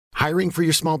Hiring for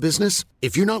your small business?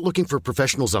 If you're not looking for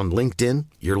professionals on LinkedIn,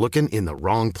 you're looking in the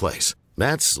wrong place.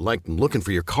 That's like looking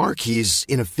for your car keys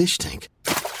in a fish tank.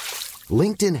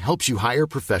 LinkedIn helps you hire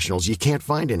professionals you can't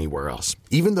find anywhere else,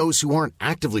 even those who aren't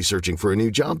actively searching for a new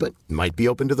job but might be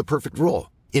open to the perfect role.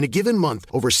 In a given month,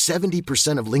 over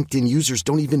 70% of LinkedIn users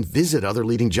don't even visit other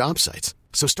leading job sites.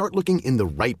 So start looking in the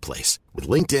right place. With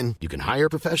LinkedIn, you can hire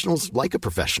professionals like a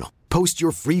professional. Post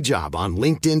your free job on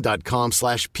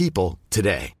linkedin.com/people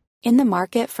today. In the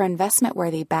market for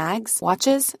investment-worthy bags,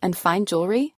 watches, and fine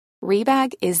jewelry,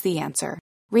 Rebag is the answer.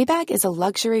 Rebag is a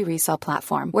luxury resale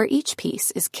platform where each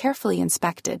piece is carefully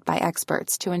inspected by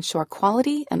experts to ensure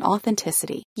quality and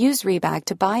authenticity. Use Rebag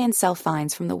to buy and sell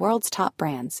finds from the world's top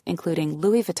brands, including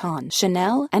Louis Vuitton,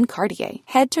 Chanel, and Cartier.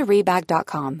 Head to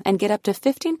Rebag.com and get up to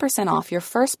 15% off your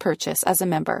first purchase as a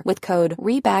member with code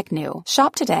REBAGNEW.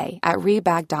 Shop today at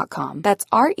Rebag.com. That's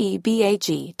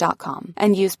REBAG.com.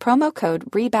 And use promo code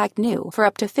REBAGNEW for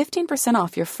up to 15%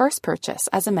 off your first purchase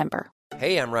as a member.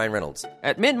 Hey, I'm Ryan Reynolds.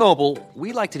 At Mint Mobile,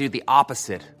 we like to do the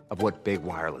opposite of what Big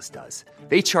Wireless does.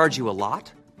 They charge you a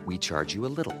lot, we charge you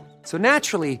a little. So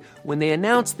naturally, when they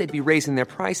announced they'd be raising their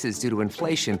prices due to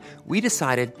inflation, we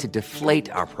decided to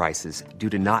deflate our prices due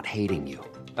to not hating you.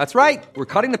 That's right. We're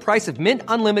cutting the price of Mint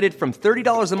Unlimited from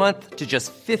 $30 a month to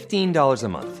just $15 a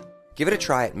month. Give it a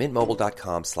try at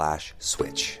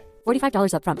mintmobile.com/switch.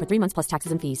 $45 up front for 3 months plus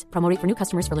taxes and fees. Promo rate for new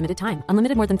customers for limited time.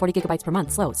 Unlimited more than 40 gigabytes per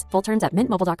month. Slows full terms at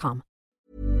mintmobile.com.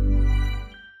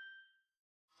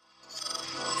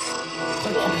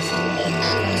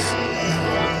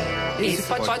 Esse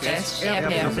podcast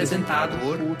é apresentado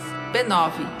por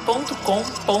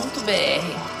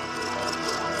b9.com.br.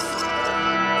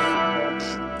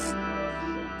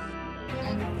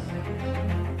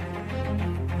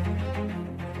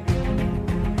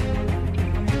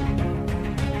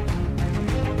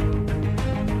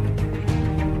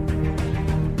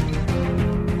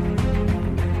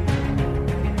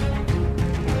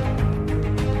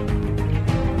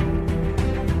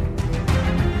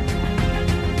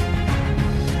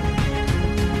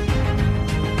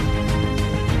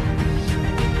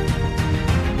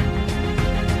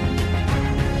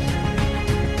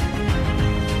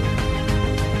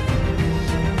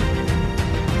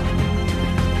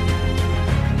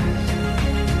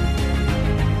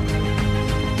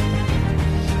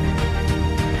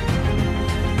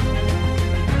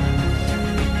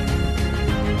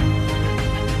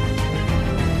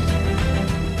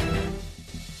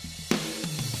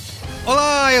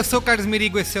 Eu sou o Carlos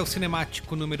Merigo, esse é o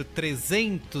Cinemático número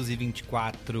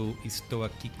 324. Estou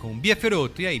aqui com Bia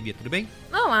Feroto. E aí, Bia, tudo bem?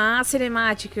 Olá,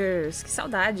 Cinematicers. Que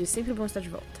saudade, sempre bom estar de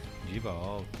volta. De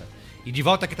volta. E de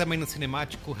volta aqui também no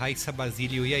Cinemático, Raíssa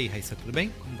Basílio. E aí, Raíssa, tudo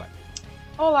bem? Como vai?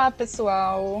 Olá,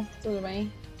 pessoal. Tudo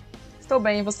bem? Estou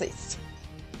bem, e vocês?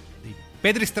 E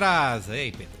Pedro Estraza. E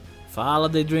aí, Pedro? Fala,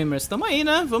 Daydreamers. Tamo aí,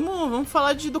 né? Vamos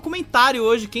falar de documentário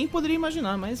hoje. Quem poderia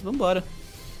imaginar, mas vambora.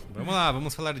 Vamos lá,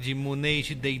 vamos falar de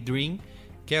Moonage Daydream,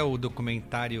 que é o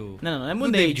documentário não é do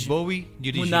Moonage. David Bowie,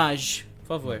 dirigido. Moonage, por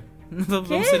favor.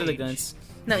 Vamos ser elegantes.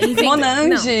 Não,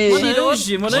 Monange. Tirou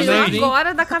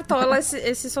agora da cartola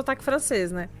esse sotaque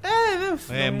francês, né?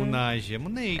 Moonage.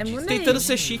 Tentando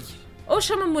ser chique. Ou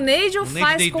chama Moonage ou Moonage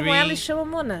faz Daydream. como ela e chama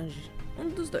Monange. Um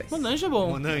dos dois. Monange é bom.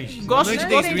 Monange. Gosto Monange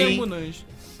de Daydream. Monange.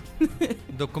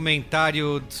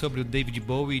 Documentário sobre o David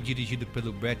Bowie, dirigido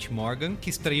pelo Brett Morgan, que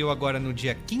estreou agora no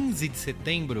dia 15 de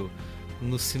setembro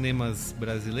nos cinemas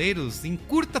brasileiros, em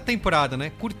curta temporada,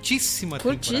 né? Curtíssima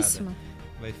temporada.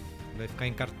 Vai ficar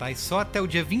em cartaz só até o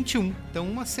dia 21, então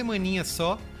uma semaninha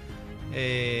só.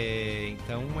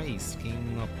 Então é isso, quem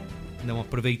não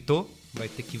aproveitou vai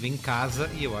ter que ver em casa,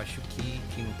 e eu acho que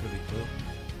quem não aproveitou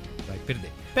vai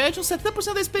perder. Perde uns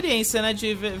 70% da experiência, né,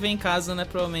 de ver em casa, né,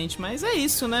 provavelmente. Mas é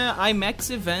isso, né, IMAX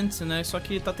Event, né, só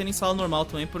que tá tendo em sala normal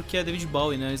também, porque é David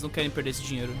Bowie, né, eles não querem perder esse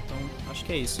dinheiro. Então, acho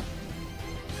que é isso.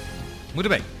 Muito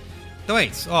bem. Então é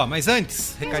isso. Mas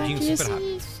antes, recadinho super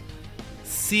rápido.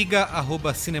 Siga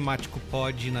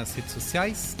 @cinemáticopod nas redes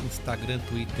sociais, Instagram,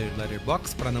 Twitter,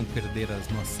 Letterboxd, para não perder as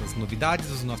nossas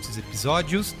novidades, os nossos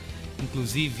episódios.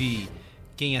 Inclusive,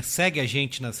 quem segue a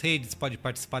gente nas redes pode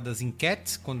participar das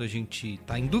enquetes quando a gente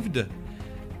está em dúvida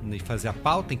de fazer a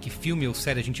pauta, em que filme ou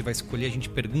série a gente vai escolher, a gente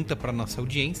pergunta para nossa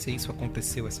audiência. Isso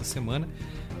aconteceu essa semana.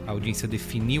 A audiência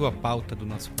definiu a pauta do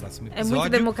nosso próximo episódio. É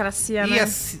muita democracia, né?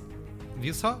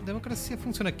 Viu só? Democracia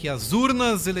funciona aqui. As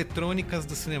urnas eletrônicas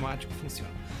do Cinemático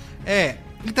funcionam.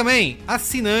 E também,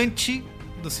 assinante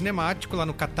do Cinemático, lá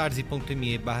no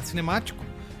catarse.me/cinemático,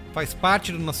 faz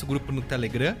parte do nosso grupo no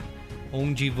Telegram,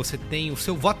 onde você tem o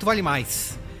seu voto vale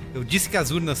mais. Eu disse que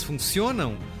as urnas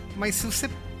funcionam, mas se você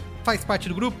faz parte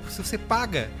do grupo, se você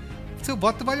paga seu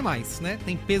voto vale mais, né?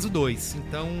 Tem peso 2.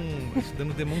 Então,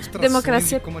 dando demonstrações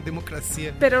Democracia de como a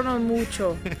democracia... Pero no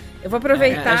mucho. Eu vou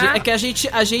aproveitar... É que a gente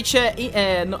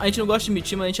não gosta de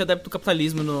admitir, mas a gente é adepto do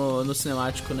capitalismo no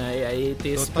cinemático, né? E aí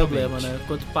tem esse problema, né?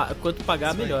 Quanto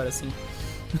pagar, melhor, assim.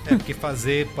 É, porque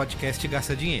fazer podcast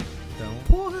gasta dinheiro. Então...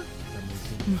 Porra!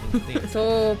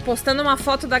 Tô postando uma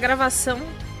foto da gravação.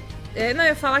 Não, eu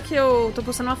ia falar que eu tô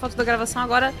postando uma foto da gravação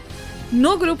agora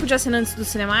no grupo de assinantes do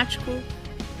Cinemático.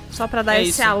 Só pra dar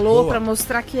esse alô, boa. Pra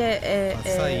mostrar que é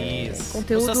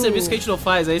conteúdo... Mostrar serviço que a gente não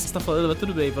faz, é isso que você tá falando, mas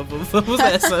tudo bem, vamos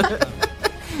nessa.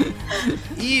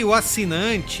 E o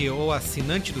assinante ou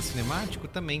assinante do Cinemático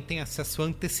também tem acesso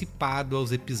antecipado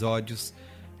aos episódios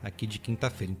aqui de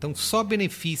quinta-feira. Então, só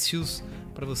benefícios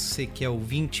para você que é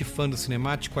ouvinte, fã do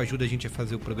Cinemático, ajuda a gente a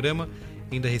fazer o programa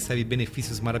e ainda recebe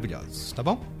benefícios maravilhosos, tá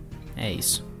bom? É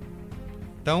isso.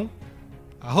 Então,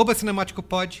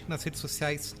 @cinemáticopod nas redes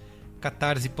sociais,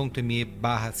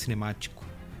 catarse.me/cinemático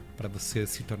para você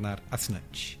se tornar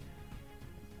assinante.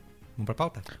 Vamos pra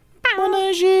pauta?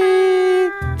 Monange!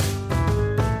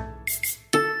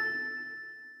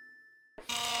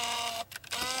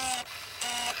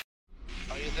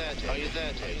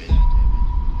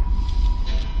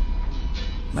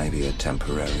 Maybe a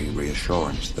temporary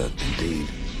reassurance that indeed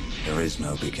there is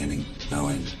no beginning,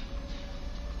 no end.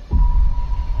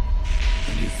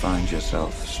 And you find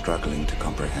yourself struggling to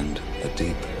comprehend a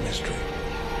deep mystery.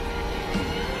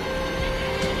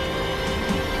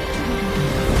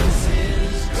 This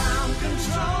is ground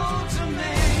control to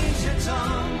Major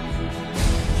Tom.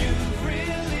 You've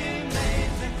really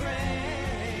made the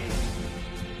grade.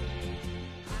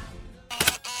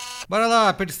 Bora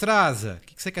lá, Perdistraza. O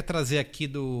que você quer trazer aqui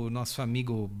do nosso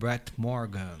amigo Brett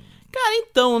Morgan? Cara,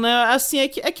 então, né, assim, é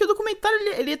que o documentário,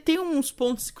 ele tem uns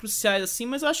pontos cruciais, assim,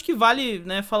 mas eu acho que vale,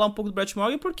 né, falar um pouco do Brett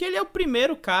Morgan, porque ele é o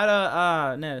primeiro cara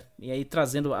a, né, e aí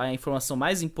trazendo a informação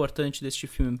mais importante deste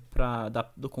filme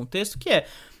do contexto, que é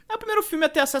o primeiro filme a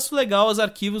ter acesso legal aos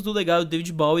arquivos do legado do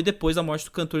David Bowie depois da morte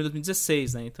do cantor em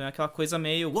 2016, né? Então é aquela coisa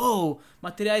meio,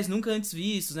 materiais nunca antes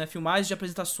vistos, né? Filmagens de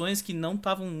apresentações que não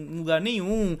estavam em lugar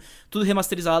nenhum, tudo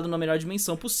remasterizado na melhor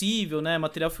dimensão possível, né?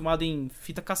 Material filmado em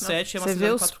fita cassete,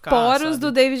 remasterizado em 4K. Você vê os poros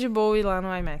do David Bowie lá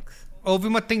no IMAX. Houve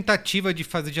uma tentativa de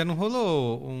fazer, já não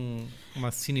rolou uma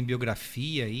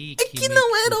cinebiografia aí? Que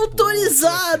não era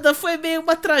autorizada, foi meio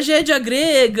uma tragédia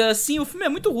grega, assim, o filme é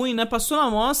muito ruim, né? Passou na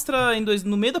mostra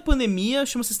no meio da pandemia,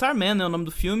 chama-se Starman, né, o nome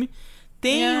do filme.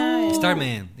 Tem o...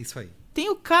 Starman, isso aí.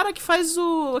 Tem o cara que faz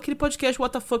aquele podcast,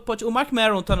 What the Fuck Podcast, o Mark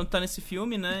Maron tá nesse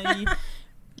filme, né, e...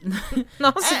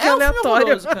 Nossa, que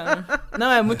aleatório. Cara.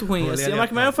 Não, é muito ruim. Assim, o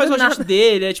Mark Maron faz o agente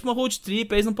dele, é tipo uma road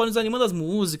trip, aí eles não podem usar nenhuma das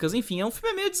músicas. Enfim, o filme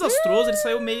é meio desastroso, ele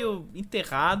saiu meio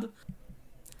enterrado.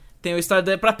 Tem o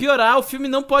Stardust. Pra piorar, o filme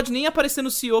não pode nem aparecer no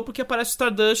CEO, porque aparece o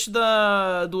Stardust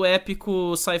do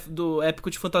épico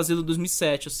de fantasia do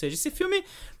 2007. Ou seja, esse filme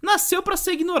nasceu pra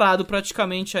ser ignorado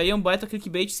praticamente. Aí é um baita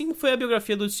clickbait. Sim, foi a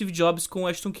biografia do Steve Jobs com o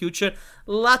Ashton Kutcher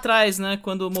lá atrás, né?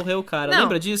 Quando morreu o cara.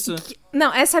 Lembra disso?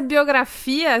 Não, essa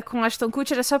biografia com o Ashton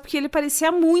Kutcher é só porque ele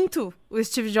parecia muito o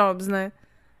Steve Jobs, né?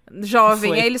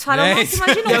 Jovem, aí eles falaram, nossa,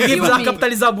 imagina um filme. E alguém precisava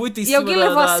capitalizar muito em cima. E alguém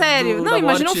levou a sério. Não,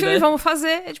 imagina morte, um filme, né? Vamos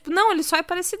fazer. É tipo, não, ele só é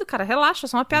parecido, cara, relaxa,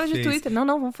 só uma piada de Twitter. Não,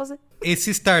 vamos fazer.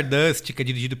 Esse Stardust, que é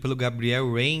dirigido pelo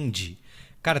Gabriel Range,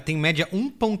 cara, tem média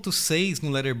 1.6 no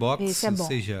Letterboxd. Esse é bom. Ou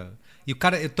seja, e o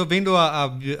cara, eu tô vendo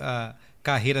a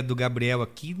carreira do Gabriel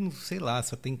aqui, não sei lá,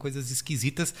 só tem coisas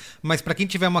esquisitas, mas pra quem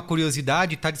tiver uma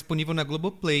curiosidade, tá disponível na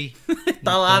Globoplay.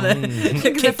 Tá lá, né?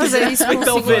 Quem quiser fazer isso com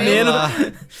o veneno.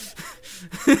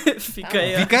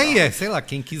 Fica aí, sei lá,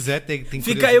 quem quiser tem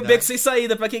Fica aí o beco sem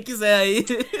saída pra quem quiser aí.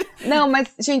 Não, mas,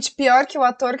 gente, pior que o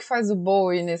ator que faz o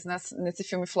Bowie nesse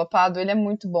filme flopado, ele é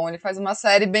muito bom. Ele faz uma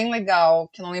série bem legal,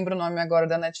 que não lembro o nome agora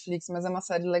da Netflix, mas é uma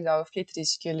série legal. Eu fiquei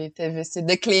triste que ele teve esse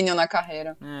declínio na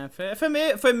carreira.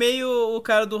 Foi meio o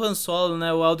cara do Han Solo,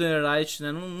 né? O Alden Ehrenreich,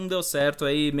 né? Não deu certo,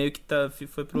 aí meio que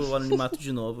foi pro anonimato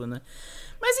de novo, né?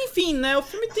 Mas enfim, né? O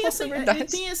filme tem ele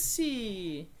tem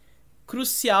esse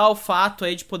crucial fato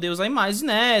aí de poder usar imagens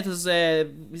inéditas,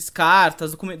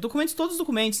 cartas, documentos, todos os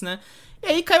documentos, né? E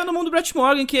aí caiu na mão do Brett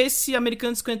Morgan, que é esse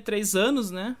americano de 53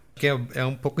 anos, né? Que é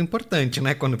um pouco importante,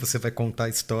 né? Quando você vai contar a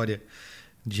história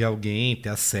de alguém, ter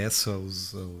acesso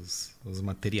aos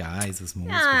materiais, as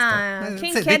músicas e tal.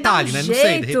 Quem quer detalhe, né? Não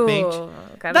sei, de repente.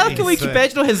 Nada que o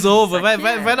Wikipedia não resolva, vai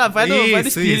no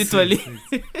espírito ali. Isso.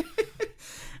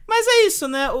 Mas é isso,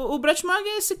 né? O Brett Morgan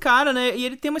é esse cara, né? E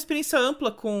ele tem uma experiência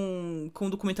ampla com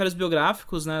documentários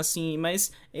biográficos, né? Assim, mas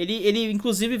ele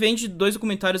inclusive vem de 2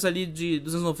 documentários ali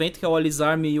dos anos 90, que é o All Is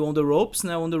Army e o On The Ropes,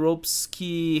 né? O On The Ropes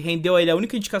que rendeu a ele a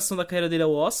única indicação da carreira dele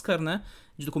ao Oscar, né?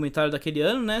 de documentário daquele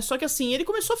ano, né? Só que assim, ele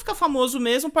começou a ficar famoso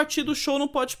mesmo a partir do Show Não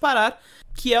Pode Parar,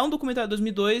 que é um documentário de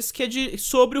 2002, que é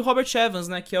sobre o Robert Evans,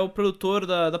 né? Que é o produtor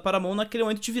da Paramount naquele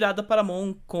momento de virada da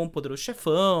Paramount com o Poderoso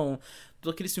Chefão,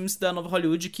 todos aqueles filmes da nova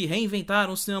Hollywood que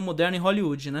reinventaram o cinema moderno em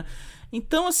Hollywood, né?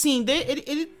 Então, assim,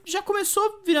 ele já começou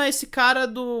a virar esse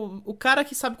cara o cara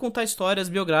que sabe contar histórias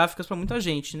biográficas pra muita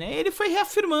gente, né? Ele foi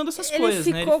reafirmando essas coisas,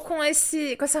 né? Ele ficou com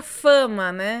essa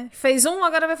fama, né? Fez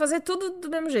agora vai fazer tudo do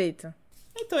mesmo jeito.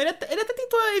 Então, ele até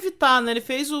tentou evitar, né? Ele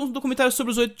fez um documentário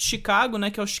sobre os 8 de Chicago,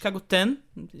 né? Que é o Chicago 10,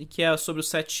 que é sobre os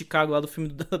 7 de Chicago lá do filme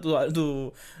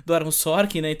do Aaron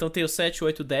Sorkin, né? Então tem o 7,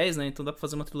 8, 10, né? Então dá pra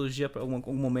fazer uma trilogia pra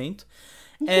algum momento.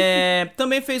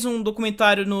 Também fez um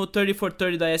documentário no 30 for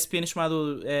 30 da ESPN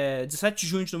chamado 17 de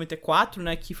junho de 94,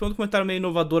 né? Que foi um documentário meio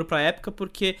inovador pra época,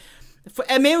 porque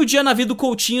é meio dia na vida do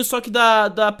Coutinho, só que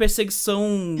da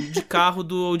perseguição de carro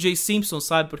do O.J. Simpson,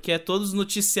 sabe? Porque é todos os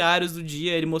noticiários do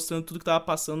dia, ele mostrando tudo que tava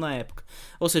passando na época.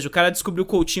 Ou seja, o cara descobriu o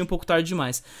Coutinho um pouco tarde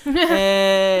demais.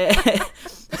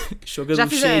 Já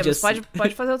fizemos, assim.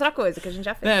 Pode fazer outra coisa, que a gente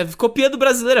já fez. Copia do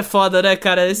brasileiro é foda, né,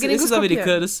 cara? Esses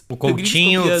americanos. O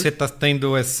Coutinho, você tá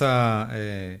tendo essa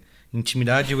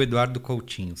intimidade, o Eduardo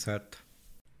Coutinho, certo?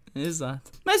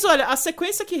 Exato. Mas olha, a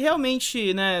sequência que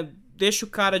realmente, né, deixa o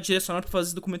cara direcionado pra fazer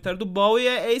esse documentário do Bowie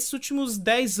é esses últimos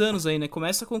 10 anos aí, né?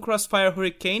 Começa com Crossfire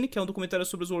Hurricane, que é um documentário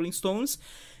sobre os Rolling Stones.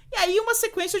 E aí uma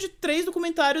sequência de 3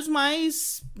 documentários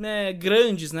mais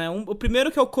grandes, né? O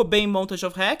primeiro que é o Cobain Montage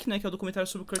of Heck, né? Que é o documentário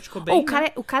sobre o Kurt Cobain.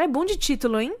 O cara é bom de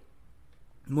título, hein?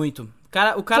 Muito.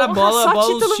 O cara bola os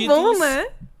títulos. Bom, né?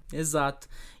 Exato.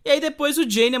 E aí depois o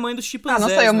Jane, a mãe dos chimpanzés. Não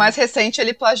sei, o né? mais recente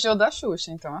ele plagiou da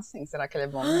Xuxa, então assim, será que ele é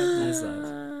bom mesmo? Exato.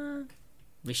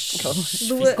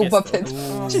 Desculpa, Pedro.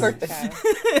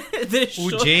 O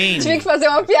Jane. Tive que fazer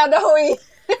uma piada ruim.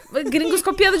 Gringos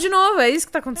copiando de novo, é isso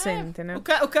que tá acontecendo, entendeu?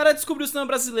 O cara descobriu o cinema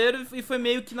brasileiro e foi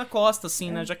meio que na costa,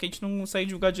 assim, né? Já que a gente não consegue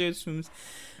divulgar direito os filmes.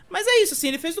 Mas é isso, assim,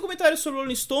 ele fez documentário sobre o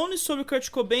Rolling Stones, sobre o Kurt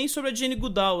Cobain e sobre a Jane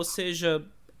Goodall, ou seja,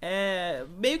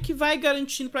 meio que vai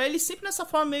garantindo pra ele sempre nessa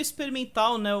forma meio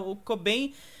experimental, né? O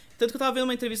Cobain, tanto que eu tava vendo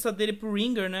uma entrevista dele pro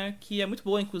Ringer, né? Que é muito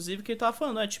boa, inclusive, que ele tava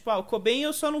falando, o Cobain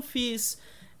eu só não fiz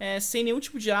sem nenhum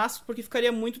tipo de aspas, porque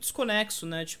ficaria muito desconexo,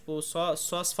 né? Tipo, só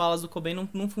as falas do Cobain não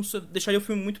deixaria o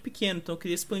filme muito pequeno, então eu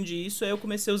queria expandir isso, aí eu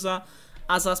comecei a usar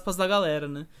as aspas da galera,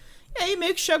 né? E aí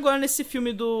meio que chega agora nesse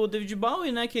filme do David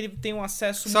Bowie, né? Que ele tem um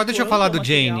acesso Só muito deixa eu falar do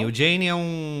material. Jane.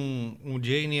 O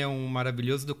Jane é um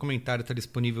maravilhoso documentário, tá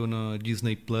disponível no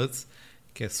Disney Plus,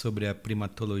 que é sobre a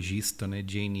primatologista, né?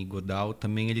 Jane Goodall.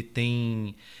 Também ele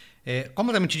tem...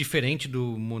 completamente diferente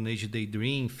do Moonage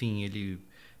Daydream, enfim, ele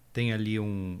tem ali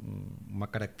uma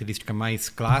característica mais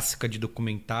clássica de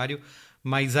documentário,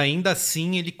 mas ainda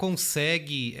assim ele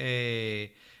consegue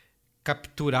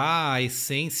capturar a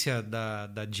essência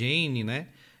da Jane, né?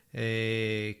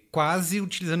 Quase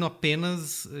utilizando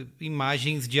apenas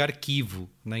imagens de arquivo,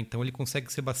 né? Então ele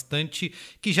consegue ser bastante...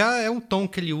 Que já é um tom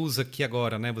que ele usa aqui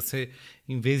agora, né? Você,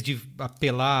 em vez de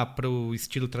apelar para o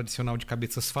estilo tradicional de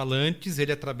cabeças falantes,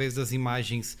 ele, através das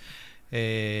imagens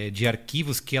de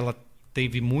arquivos que ela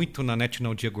teve muito na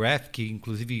National Geographic,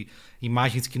 inclusive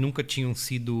imagens que nunca tinham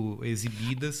sido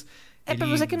exibidas. Pra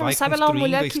você que não sabe, ela é uma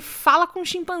mulher que fala com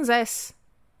chimpanzés,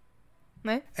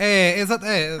 né? Exato.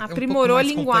 Aprimorou um pouco mais a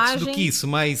linguagem complexo do que isso,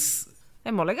 mas...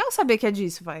 É mó legal saber que é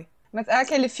disso, vai. Mas é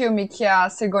aquele filme que a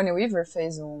Sigourney Weaver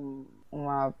fez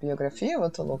uma biografia, ou eu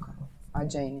tô louca? A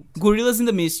Jane. Gorillas in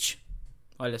the Mist.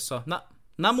 Olha só.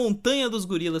 Na Montanha dos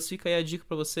Gorilas, fica aí a dica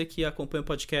pra você que acompanha o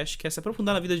podcast, quer se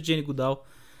aprofundar na vida de Jane Goodall.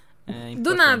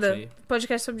 Do nada,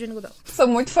 podcast sobre Jane Goodall. Sou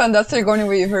muito fã da Sigourney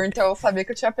Weaver, então eu sabia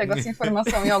que eu tinha pego essa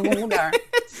informação em algum lugar.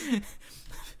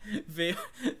 Veio,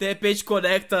 de repente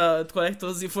conecta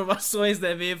todas as informações,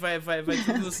 né? Vai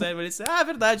tudo no cérebro. É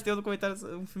verdade, tem um documentário,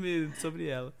 um filme sobre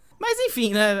ela. Mas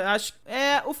enfim, né? Acho,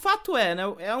 o fato né?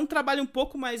 É um trabalho um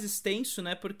pouco mais extenso,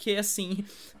 né? Porque, assim,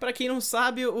 pra quem não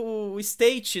sabe, o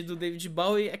estate do David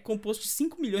Bowie é composto de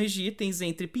 5 milhões de itens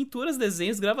entre pinturas,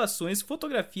 desenhos, gravações,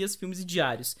 fotografias, filmes e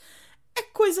diários. É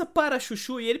coisa para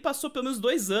chuchu, e ele passou pelo menos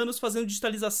 2 anos fazendo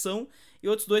digitalização e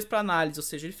outros 2 para análise, ou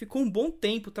seja, ele ficou um bom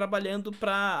tempo trabalhando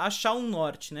para achar um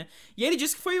norte, né? E ele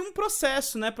disse que foi um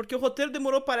processo, né? Porque o roteiro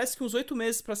demorou, parece que uns 8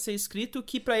 meses para ser escrito,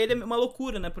 que para ele é uma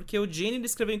loucura, né? Porque o Jane ele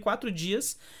escreveu em 4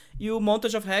 dias e o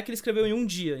Montage of Heck ele escreveu em 1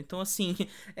 dia. Então, assim,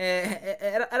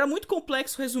 era muito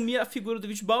complexo resumir a figura do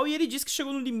David Bowie, e ele disse que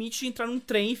chegou no limite de entrar num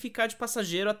trem e ficar de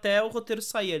passageiro até o roteiro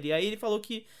sair ali. Aí ele falou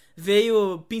que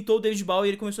pintou o David Bowie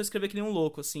e ele começou a escrever que nem um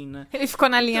louco, assim, né? Ele ficou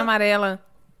na linha amarela.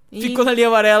 Ficou na linha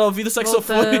amarela, ouvindo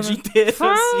saxofone o dia inteiro,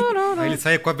 assim. Aí ele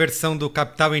saiu com a versão do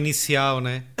Capital Inicial,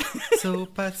 né? Sou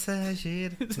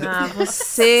passageiro. Ah,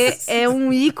 você é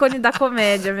um ícone da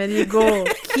comédia, Merigo.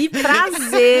 Que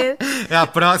prazer. É a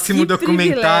próximo Que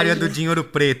documentário privilégio. do Dinheiro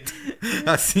Preto.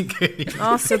 Assim que ele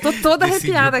Nossa, eu tô toda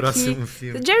decidiu o arrepiada aqui. próximo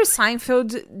filme. Jerry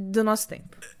Seinfeld do nosso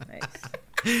tempo. É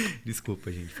isso.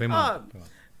 Desculpa, gente. Foi mal.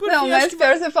 Não, mas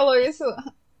pior você falou isso.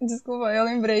 Desculpa, eu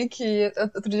lembrei que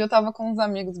outro dia eu tava com uns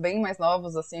amigos bem mais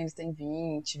novos, assim, eles têm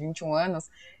 20, 21 anos,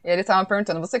 e eles estavam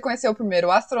perguntando, você conheceu primeiro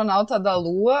o Astronauta da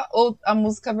Lua ou a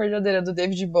música verdadeira do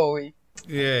David Bowie?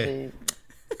 É.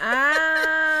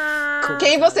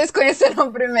 Quem vocês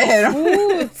conheceram primeiro?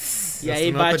 Putz. E aí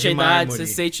Astronauta bate de a idade,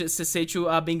 mármore. você sente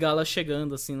a bengala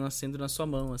chegando, assim, nascendo na sua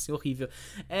mão, assim, horrível.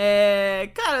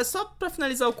 Cara, só pra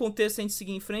finalizar o contexto e a gente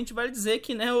seguir em frente, vale dizer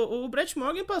que, né, o Brett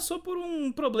Morgan passou por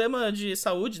um problema de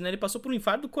saúde, né, ele passou por um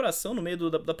infarto do coração no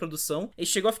meio da produção, e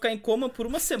chegou a ficar em coma por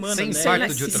uma semana, Sem né?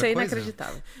 infarto de outra Isso é coisa?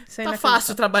 inacreditável. Isso é Tá inacreditável.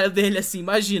 fácil o trabalho dele, assim,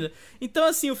 imagina. Então,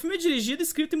 assim, o filme é dirigido,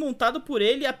 escrito e montado por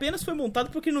ele, e apenas foi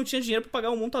montado porque ele não tinha dinheiro pra pagar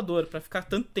um montador, pra ficar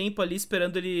tanto tempo ali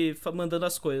esperando ele mandando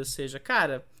as coisas. Ou seja,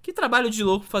 cara, que trabalho de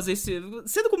louco fazer esse...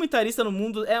 Ser documentarista no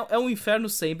mundo é um inferno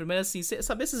sempre, mas assim,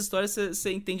 saber essas histórias,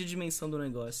 você entende a dimensão do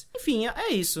negócio. Enfim,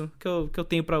 é isso que eu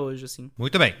tenho pra hoje, assim.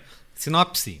 Muito bem.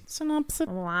 Sinopse.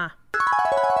 Vamos lá.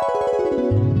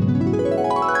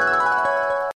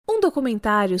 Um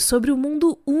documentário sobre o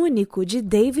mundo único de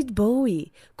David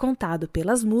Bowie, contado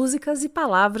pelas músicas e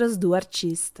palavras do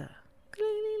artista.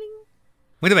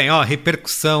 Muito bem, ó,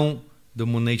 repercussão do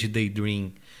Moon Age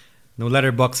Daydream. No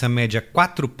Letterboxd a média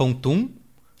 4.1.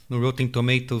 No Rotten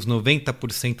Tomatoes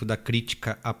 90% da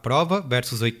crítica aprova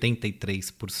versus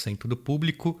 83% do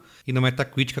público. E no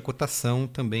Metacritic a cotação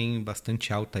também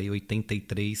bastante alta, aí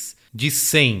 83 de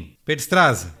 100.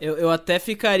 Perstraza. Eu até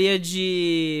ficaria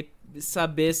de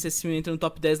saber se esse filme entra no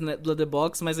top 10 do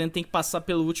Letterboxd, mas ainda tem que passar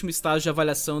pelo último estágio de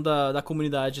avaliação da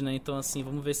comunidade, né? Então, assim,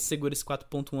 vamos ver se segura esse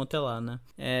 4.1 até lá, né?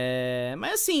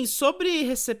 Mas, assim, sobre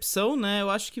recepção, né? Eu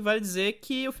acho que vale dizer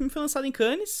que o filme foi lançado em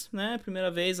Cannes, né?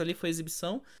 Primeira vez ali foi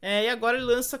exibição. E agora ele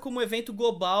lança como evento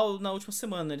global na última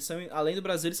semana. Ele saiu, além do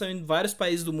Brasil, ele saiu em vários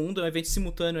países do mundo. É um evento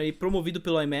simultâneo aí, promovido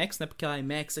pelo IMAX, né? Porque a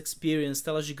IMAX Experience,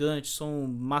 tela gigante, som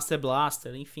Master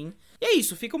Blaster, enfim. E é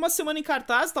isso, fica uma semana em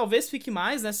cartaz, talvez fique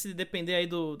mais, né, se depender aí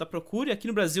da procura. E aqui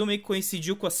no Brasil meio que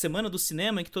coincidiu com a semana do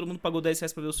cinema, em que todo mundo pagou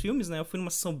R$10 pra ver os filmes, né? Eu fui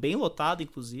numa sessão bem lotada,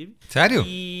 inclusive. Sério?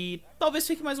 E talvez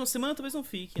fique mais uma semana, talvez não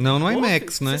fique. Não no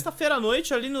IMAX, né? Sexta-feira à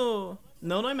noite ali no...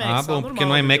 Não no IMAX, Ah, bom, normal, porque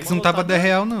no IMAX não tava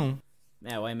R$10, não.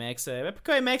 O IMAX é porque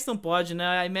o IMAX não pode, né?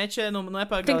 A IMAX não é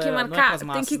pra Tem galera, que não é marcar, pras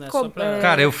massas, tem que né? Só pra...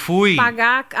 Cara, eu fui...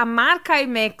 pagar a marca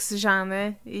IMAX já,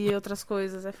 né? E outras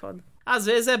coisas, é foda. Às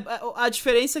vezes a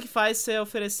diferença que faz é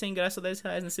oferecer ingresso a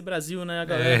R$10 nesse Brasil, né? A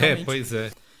galera realmente... pois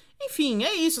é. Enfim,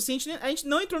 é isso, assim, a gente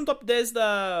não entrou no top 10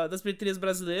 das bilheterias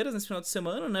brasileiras nesse final de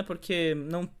semana, né, porque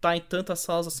não tá em tantas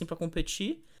salas assim pra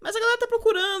competir. Mas a galera tá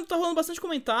procurando, tá rolando bastante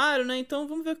comentário, né, então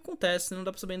vamos ver o que acontece, não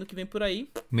dá pra saber ainda o que vem por aí.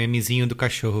 Memezinho do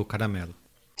cachorro caramelo.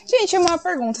 Gente, uma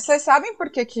pergunta. Vocês sabem por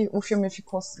que o filme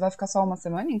vai ficar só uma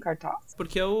semana em cartaz?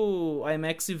 Porque é o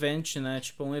IMAX Event, né,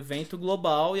 tipo, um evento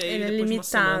global, e aí Ele é depois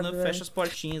limitado, de uma semana fecha as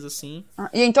portinhas, assim.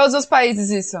 E em todos os países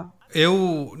isso?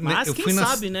 Mas eu quem fui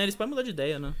sabe, né, eles podem mudar de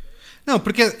ideia, né. Não,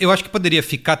 porque eu acho que poderia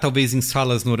ficar talvez em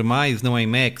salas normais, não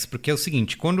IMAX, porque é o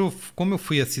seguinte, como eu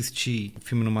fui assistir o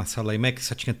filme numa sala IMAX,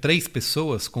 só tinha 3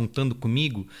 pessoas contando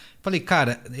comigo, falei,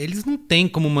 cara, eles não têm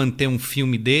como manter um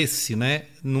filme desse, né,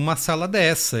 numa sala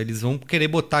dessa, eles vão querer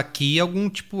botar aqui algum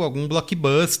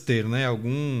blockbuster, né,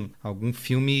 algum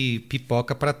filme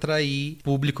pipoca para atrair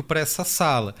público para essa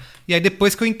sala. E aí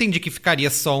depois que eu entendi que ficaria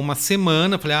só uma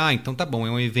semana, falei, então tá bom,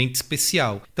 é um evento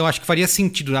especial. Então acho que faria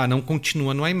sentido, não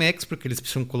continua no IMAX, porque eles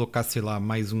precisam colocar, sei lá,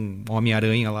 mais um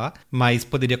Homem-Aranha lá, mas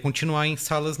poderia continuar em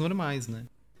salas normais, né?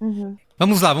 Uhum.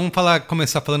 Vamos lá,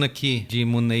 começar falando aqui de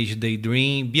Moon Age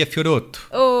Daydream. Bia Fiorotto,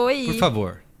 Oi. por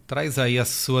favor, traz aí as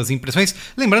suas impressões.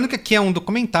 Lembrando que aqui é um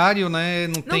documentário, né?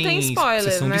 Não tem spoiler,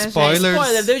 sessão né, de gente? spoilers.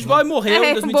 Spoiler, David Bowie morreu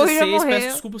em 2016, morreu. peço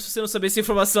desculpa se você não sabia essa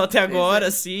informação até agora,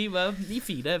 assim, mas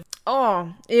enfim, né.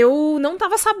 Eu não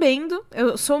tava sabendo,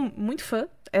 eu sou muito fã,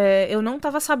 eu não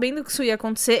tava sabendo que isso ia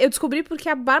acontecer. Eu descobri porque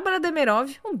a Bárbara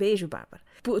Demerov, um beijo, Bárbara,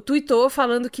 tweetou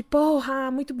falando que,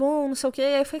 porra, muito bom, não sei o quê.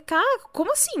 Aí eu falei, cara,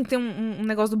 como assim? Tem um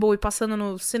negócio do Bowie passando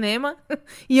no cinema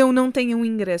e eu não tenho um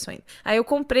ingresso ainda. Aí eu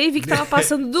comprei, vi que tava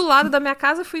passando do lado da minha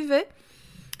casa, fui ver.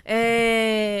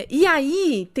 E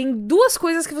aí, tem 2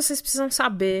 coisas que vocês precisam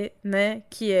saber, né?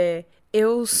 Que é,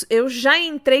 eu já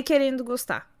entrei querendo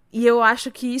gostar. E eu acho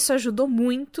que isso ajudou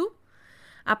muito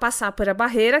a passar por a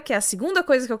barreira, que é a segunda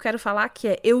coisa que eu quero falar, que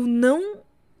é, eu não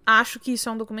acho que isso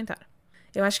é um documentário.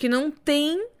 Eu acho que não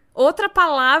tem outra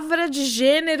palavra de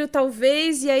gênero,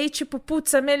 talvez, e aí, tipo,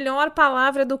 putz, a melhor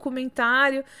palavra é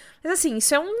documentário. Mas assim,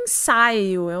 isso é um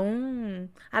ensaio, é um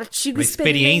artigo uma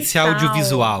experiência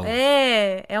audiovisual.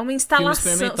 É uma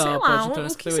instalação, sei lá,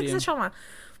 o que você quiser chamar.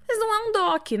 Mas não é um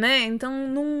doc, né? Então,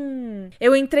 não...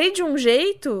 Eu entrei de um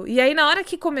jeito, e aí na hora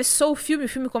que começou o filme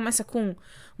começa com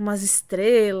umas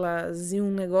estrelas e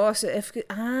um negócio, eu fiquei,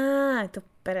 então,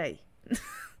 peraí,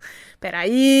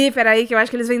 que eu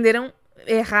acho que eles venderam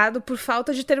errado por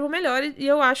falta de termo melhor, e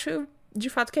eu acho, de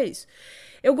fato, que é isso.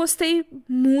 Eu gostei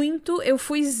muito, eu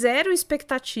fui zero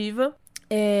expectativa,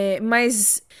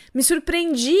 mas me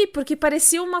surpreendi porque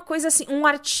parecia uma coisa assim, um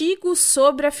artigo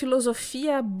sobre a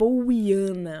filosofia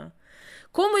bowiana.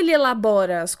 Como ele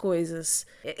elabora as coisas.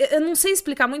 Eu não sei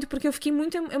explicar muito porque eu fiquei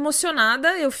muito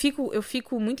emocionada, eu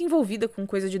fico muito envolvida com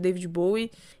coisa de David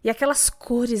Bowie, e aquelas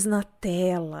cores na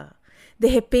tela. De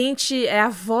repente, é a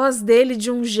voz dele de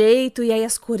um jeito e aí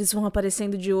as cores vão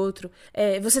aparecendo de outro.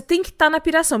 Você tem que estar na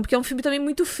piração, porque é um filme também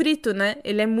muito frito, né?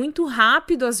 Ele é muito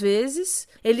rápido às vezes.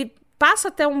 Ele passa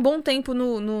até um bom tempo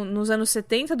nos anos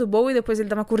 70 do Bowie, depois ele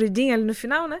dá uma corridinha ali no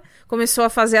final, né? Começou a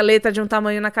fazer a letra de um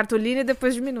tamanho na cartolina e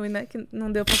depois diminui, né? Que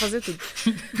não deu pra fazer tudo.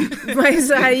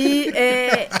 Mas aí...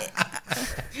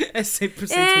 É 100%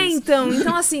 isso.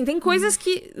 Então, assim, tem coisas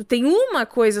que... Tem uma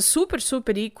coisa super,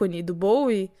 super ícone do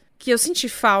Bowie que eu senti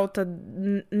falta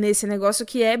nesse negócio,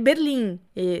 que é Berlim.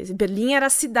 Berlim era a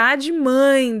cidade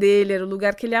mãe dele, era o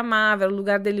lugar que ele amava, era o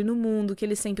lugar dele no mundo, que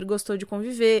ele sempre gostou de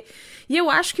conviver. E eu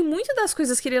acho que muitas das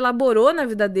coisas que ele elaborou na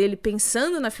vida dele,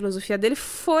 pensando na filosofia dele,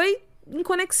 foi em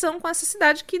conexão com essa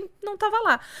cidade que não estava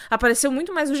lá. Apareceu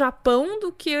muito mais o Japão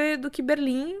do que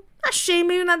Berlim. Achei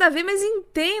meio nada a ver, mas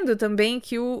entendo também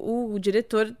que o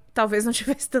diretor talvez não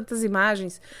tivesse tantas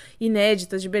imagens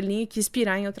inéditas de Berlim e quis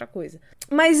inspirar em outra coisa.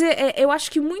 Mas eu acho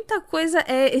que muita coisa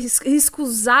é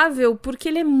excusável porque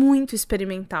ele é muito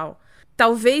experimental.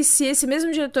 Talvez se esse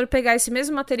mesmo diretor pegar esse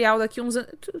mesmo material daqui a uns anos...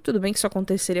 Tudo bem que isso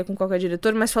aconteceria com qualquer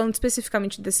diretor, mas falando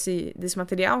especificamente desse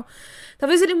material,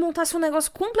 talvez ele montasse um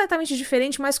negócio completamente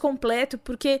diferente, mais completo,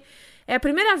 porque é a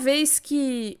primeira vez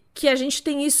que a gente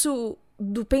tem isso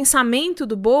do pensamento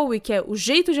do Bowie, que é o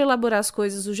jeito de elaborar as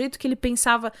coisas, o jeito que ele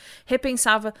pensava,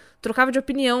 repensava, trocava de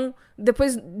opinião,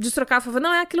 depois destrocava, falava,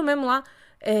 não, é aquilo mesmo lá.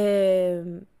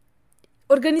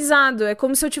 Organizado, é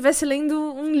como se eu estivesse lendo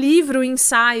um livro, um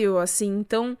ensaio, assim.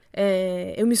 Então,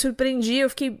 eu me surpreendi, eu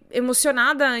fiquei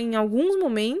emocionada em alguns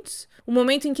momentos. O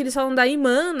momento em que eles falam da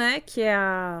Iman, né, que é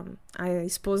a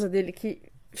esposa dele que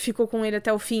ficou com ele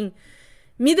até o fim,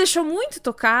 me deixou muito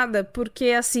tocada,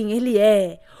 porque, assim, ele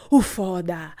é o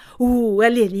foda, o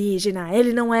alienígena,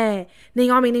 ele não é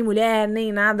nem homem, nem mulher,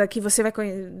 nem nada que você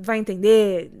vai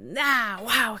entender.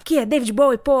 Uau, aqui é David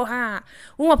Bowie, porra!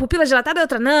 Uma pupila dilatada e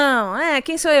outra não,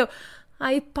 quem sou eu?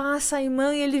 Aí passa a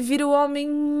irmã e ele vira o homem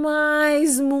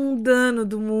mais mundano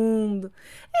do mundo.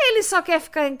 Ele só quer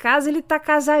ficar em casa, ele tá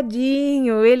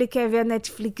casadinho, ele quer ver a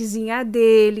Netflixzinha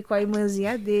dele, com a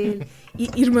irmãzinha dele.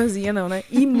 Irmãzinha não, né?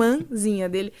 Irmãzinha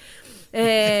dele.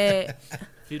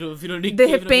 Virou Nick de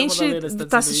repente,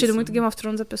 tá assistindo isso, muito Game of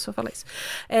Thrones, a pessoa fala isso.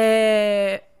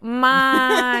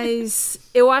 Mas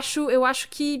eu acho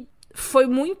que foi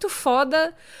muito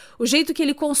foda o jeito que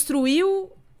ele construiu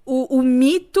o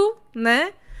mito,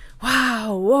 né?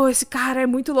 Uau, esse cara é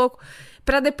muito louco.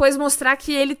 Pra depois mostrar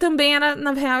que ele também era,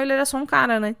 na real, ele era só um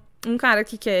cara, né? Um cara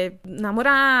que quer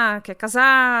namorar, quer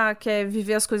casar, quer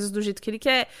viver as coisas do jeito que ele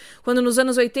quer. Quando nos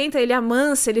anos 80 ele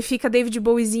amansa, ele fica David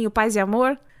Bowiezinho, paz e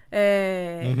amor.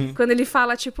 Quando ele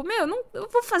fala, tipo, eu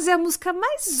vou fazer a música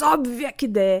mais óbvia que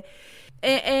der.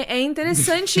 É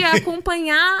interessante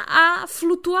acompanhar a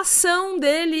flutuação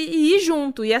dele e ir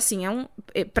junto. E assim,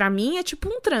 pra mim é tipo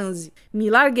um transe. Me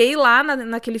larguei lá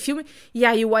naquele filme. E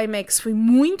aí o IMAX foi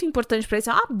muito importante pra isso.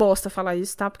 É uma bosta falar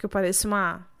isso, tá? Porque eu pareço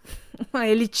uma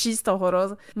elitista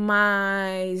horrorosa.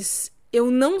 Mas eu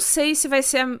não sei se vai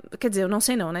ser... Quer dizer, eu não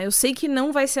sei não, né? Eu sei que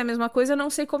não vai ser a mesma coisa. Eu não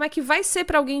sei como é que vai ser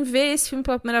pra alguém ver esse filme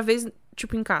pela primeira vez,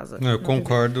 tipo, em casa. Eu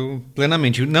concordo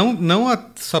plenamente. Não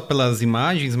só pelas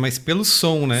imagens, mas pelo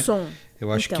som, né? Som.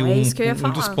 Eu acho que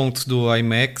um dos pontos do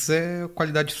IMAX é a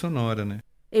qualidade sonora, né?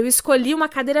 Eu escolhi uma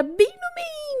cadeira bem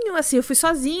no meinho, assim, eu fui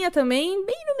sozinha também,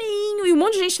 bem no meinho, e um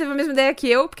monte de gente teve a mesma ideia que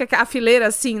eu, porque a fileira,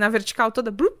 assim, na vertical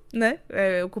toda, né,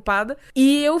 ocupada,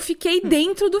 e eu fiquei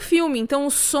dentro do filme, então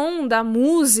o som da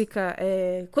música,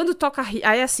 quando toca,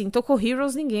 aí assim, tocou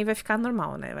Heroes, ninguém vai ficar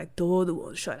normal, né, vai todo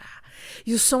mundo chorar.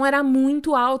 E o som era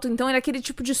muito alto, então era aquele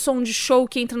tipo de som de show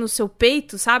que entra no seu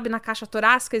peito, sabe, na caixa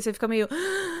torácica, e você fica meio...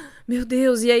 Meu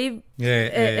Deus, e aí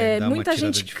muita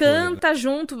gente canta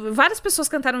junto, várias pessoas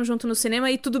cantaram junto no cinema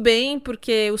e tudo bem,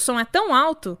 porque o som é tão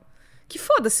alto que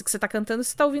foda-se que você tá cantando,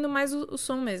 você tá ouvindo mais o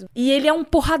som mesmo. E ele é um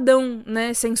porradão,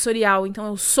 né, sensorial. Então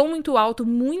é um som muito alto,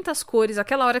 muitas cores.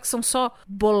 Aquela hora que são só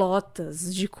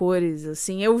bolotas de cores,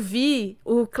 assim. Eu vi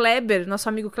o Kleber, nosso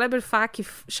amigo Kleber Fak,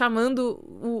 chamando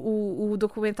o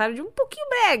documentário de um pouquinho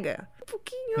brega.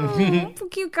 Um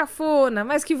pouquinho cafona,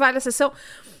 mas que vale a sessão.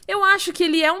 Eu acho que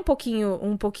ele é um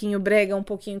pouquinho brega, um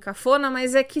pouquinho cafona,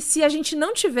 mas é que se a gente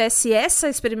não tivesse essa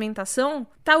experimentação,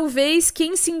 talvez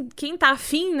quem tá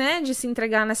afim, né, de se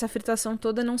entregar nessa fritação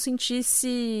toda não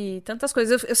sentisse tantas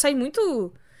coisas. Eu saí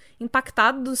muito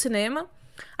impactado do cinema.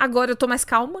 Agora eu tô mais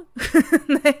calma,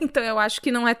 né? Então eu acho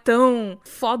que não é tão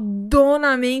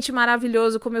fodonamente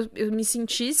maravilhoso como eu me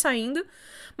senti saindo.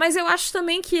 Mas eu acho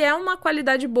também que é uma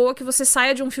qualidade boa que você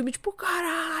saia de um filme tipo,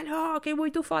 caralho, que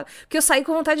muito foda. Porque eu saí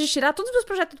com vontade de tirar todos os meus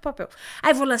projetos do papel.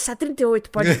 Aí vou lançar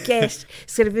 38 podcasts,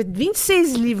 escrever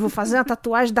 26 livros, vou fazer uma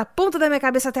tatuagem da ponta da minha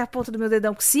cabeça até a ponta do meu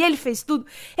dedão. Que se ele fez tudo,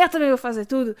 eu também vou fazer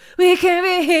tudo. We can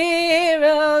be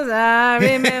heroes, I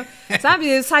remember. Sabe?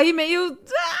 Eu saí meio...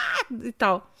 e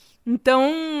tal.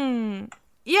 Então...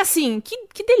 E assim,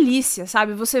 que delícia,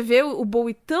 sabe? Você vê o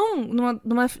Bowie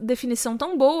numa definição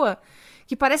tão boa...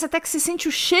 que parece até que você sente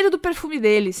o cheiro do perfume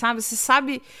dele, sabe? Você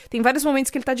sabe... Tem vários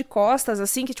momentos que ele tá de costas,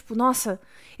 assim, que tipo, nossa,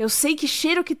 eu sei que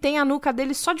cheiro que tem a nuca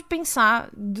dele só de pensar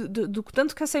do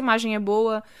tanto que essa imagem é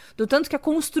boa, do tanto que a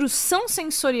construção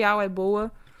sensorial é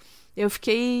boa. Eu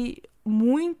fiquei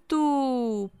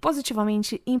muito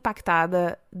positivamente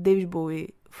impactada. David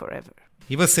Bowie Forever.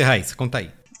 E você, Raíssa? Conta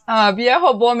aí. A Bia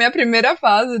roubou a minha primeira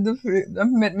frase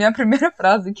minha primeira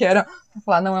frase, que era pra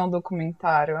falar, não é um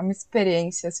documentário, é uma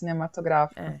experiência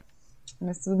cinematográfica. É.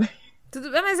 Mas tudo bem.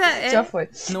 Tudo bem, mas Já foi.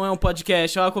 Não é um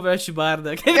podcast, é uma conversa de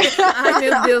barda. Ai,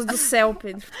 meu Deus do céu,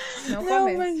 Pedro. Não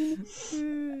imagina.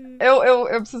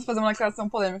 Eu preciso fazer uma declaração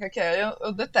polêmica, que é,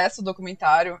 eu detesto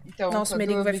documentário. Então, nossa, o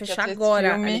Merigo vai fechar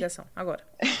agora a ligação. Agora.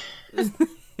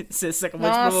 Você acabou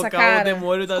de provocar o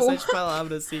demônio das 7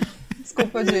 palavras, assim.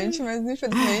 Desculpa, gente, mas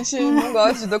infelizmente não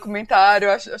gosto de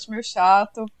documentário, acho meio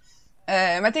chato.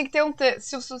 Mas tem que ter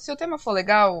se o tema for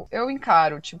legal, eu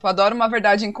encaro. Tipo, adoro uma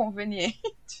verdade inconveniente.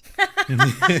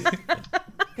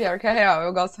 Pior que é real,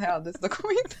 eu gosto real desse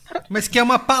documentário. Mas que é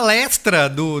uma palestra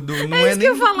não é nem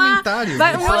documentário.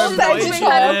 Vai um TED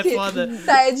Talk.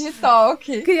 TED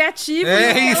Talk. Criativo.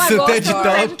 É isso, TED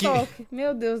Talk.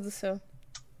 Meu Deus do céu.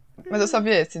 Mas eu só vi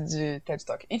esse de TED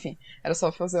Talk. Enfim, era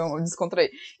só fazer um descontrair.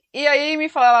 E aí me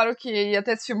falaram que ia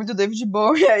ter esse filme do David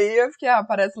Bowie, e aí eu fiquei,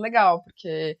 parece legal,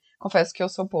 porque confesso que eu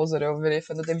sou poser, eu virei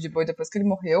fã do David Bowie depois que ele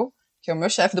morreu, que é o meu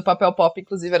chefe do Papel Pop,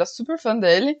 inclusive, era super fã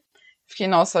dele. Fiquei,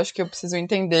 nossa, acho que eu preciso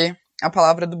entender a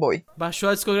palavra do Bowie. Baixou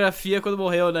a discografia quando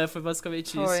morreu, né? Foi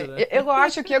basicamente isso, né? Eu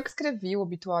acho que eu que escrevi o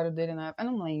obituário dele na época,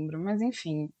 eu não lembro, mas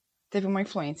enfim, teve uma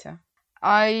influência.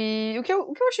 Aí, o que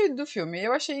eu achei do filme?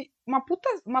 Eu achei uma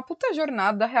puta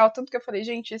jornada real, tanto que eu falei,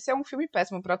 gente, esse é um filme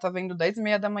péssimo pra eu estar vendo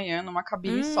 10h30 da manhã numa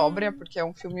cabine sóbria, porque é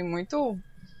um filme muito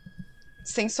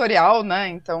sensorial, né,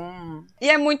 então...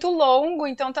 E é muito longo,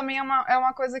 então também é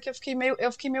uma coisa que eu fiquei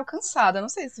meio cansada, não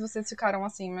sei se vocês ficaram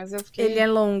assim, mas eu fiquei... Ele é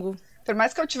longo. Por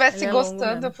mais que eu estivesse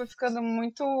gostando, eu fui ficando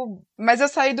muito... Mas eu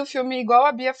saí do filme, igual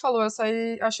a Bia falou, eu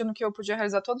saí achando que eu podia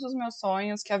realizar todos os meus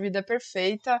sonhos, que a vida é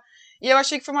perfeita. E eu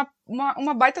achei que foi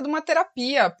uma baita de uma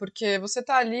terapia, porque você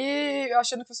tá ali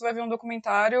achando que você vai ver um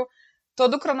documentário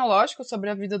todo cronológico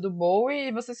sobre a vida do Bowie,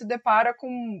 e você se depara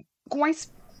com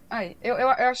a... Eu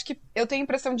acho que eu tenho a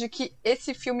impressão de que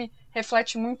esse filme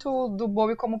reflete muito do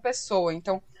Bowie como pessoa,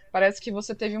 então... Parece que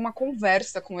você teve uma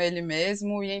conversa com ele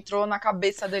mesmo e entrou na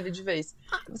cabeça dele de vez.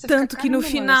 Tanto que no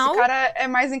final... Esse cara é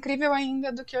mais incrível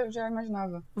ainda do que eu já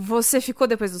imaginava. Você ficou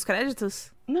depois dos créditos?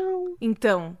 Não.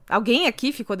 Então, alguém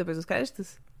aqui ficou depois dos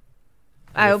créditos?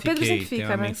 O Pedro sempre fica, tem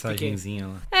uma né? mensagenzinha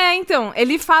lá. Então,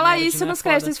 ele fala Nerd, isso né? nos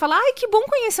créditos. Ele fala, ai, que bom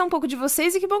conhecer um pouco de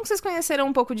vocês e que bom que vocês conheceram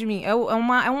um pouco de mim. É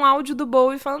um áudio do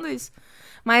Bowie falando isso.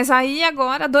 Mas aí,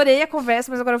 agora, adorei a conversa,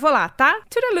 mas agora eu vou lá, tá?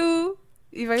 Tchurulu!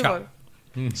 E vai embora.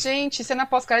 Gente, cena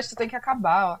pós-crédito tem que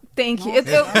acabar, ó. Tem que.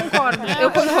 Eu concordo.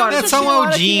 Eu concordo. É só um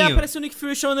audinho. Apareceu o Nick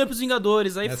Fury chamando ele pros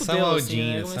Vingadores. Aí fudeu, só um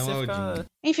audinho, assim, é só um audinho.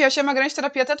 Enfim, eu achei uma grande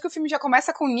terapia. Tanto que o filme já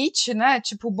começa com Nietzsche, né?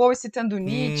 Tipo, o Bowie citando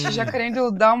Nietzsche, já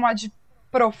querendo dar uma de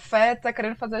profeta,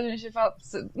 querendo fazer a gente falar...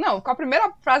 Não, com a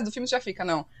primeira frase do filme você já fica,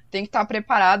 não. Tem que estar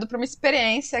preparado pra uma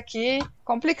experiência aqui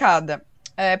complicada.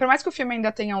 Por mais que o filme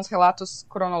ainda tenha uns relatos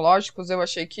cronológicos, eu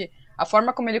achei que a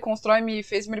forma como ele constrói me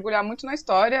fez mergulhar muito na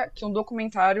história, que um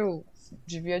documentário,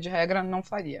 de via de regra, não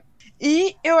faria.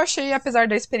 E eu achei, apesar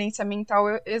da experiência mental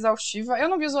exaustiva, eu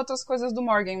não vi as outras coisas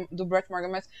do Brett Morgan,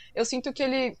 mas eu sinto que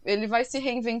ele vai se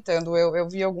reinventando. Eu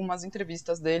vi algumas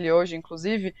entrevistas dele hoje,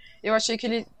 inclusive, eu achei que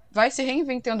ele vai se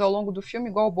reinventando ao longo do filme,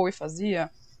 igual o Bowie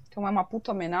fazia. que é uma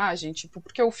puta homenagem, tipo,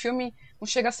 porque o filme não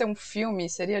chega a ser um filme,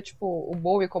 seria, tipo, o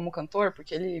Bowie como cantor,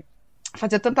 porque ele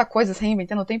fazia tanta coisa, se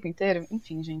reinventando o tempo inteiro.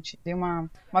 Enfim, gente, dei uma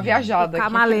viajada. O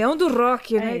camaleão do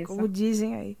rock, né? Isso. Como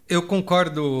dizem aí. Eu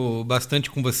concordo bastante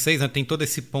com vocês, né? Tem todo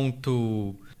esse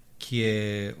ponto que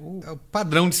é o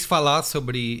padrão de se falar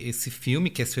sobre esse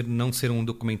filme, que é não ser um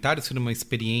documentário, ser uma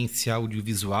experiência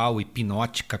audiovisual,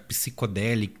 hipnótica,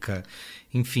 psicodélica.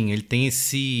 Enfim, ele tem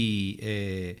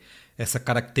essa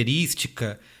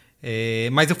característica.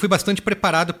 Mas eu fui bastante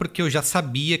preparado porque eu já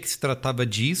sabia que se tratava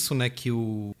disso, né? Que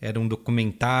era um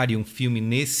documentário, um filme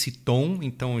nesse tom,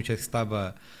 então eu já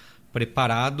estava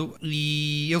preparado.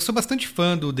 E eu sou bastante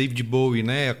fã do David Bowie,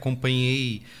 né?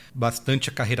 Acompanhei bastante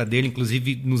a carreira dele,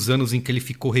 inclusive nos anos em que ele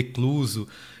ficou recluso.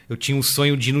 Eu tinha um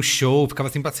sonho de ir no show, ficava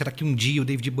assim, será que um dia o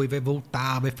David Bowie vai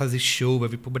voltar, vai fazer show, vai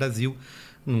vir pro Brasil?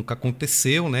 Nunca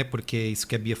aconteceu, né? Porque é isso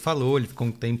que a Bia falou, ele ficou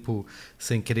um tempo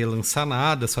sem querer lançar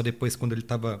nada, só depois quando ele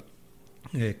estava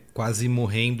quase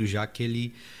morrendo já que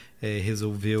ele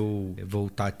resolveu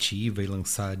voltar ativa e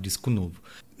lançar disco novo.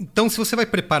 Então, se você vai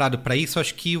preparado para isso,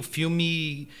 acho que o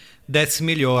filme desce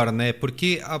melhor, né?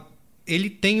 Porque ele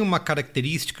tem uma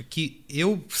característica que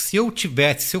se eu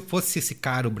fosse esse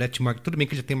cara, o Brett Morgen, tudo bem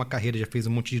que ele já tem uma carreira, já fez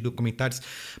um monte de documentários,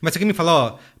 mas se alguém me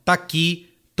falar, tá aqui,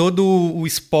 todo o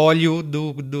espólio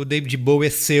do David Bowie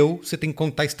é seu, você tem que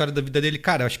contar a história da vida dele.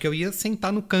 Cara, eu acho que eu ia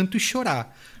sentar no canto e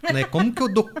chorar, né? Como que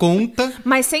eu dou conta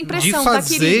mas sem pressão, de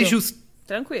fazer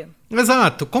tranquilo.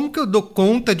 Exato. Como que eu dou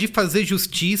conta de fazer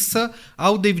justiça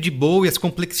ao David Bowie, as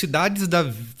complexidades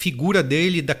da figura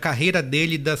dele, da carreira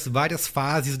dele, das várias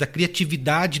fases, da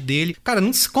criatividade dele? Cara,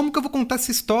 não sei como que eu vou contar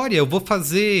essa história. Eu vou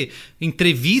fazer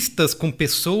entrevistas com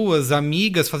pessoas,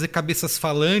 amigas, fazer cabeças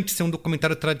falantes, ser um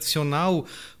documentário tradicional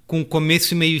com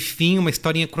começo, meio e fim, uma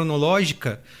historinha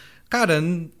cronológica? Cara,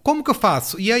 como que eu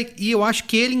faço? E eu acho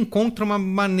que ele encontra uma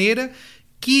maneira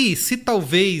que, se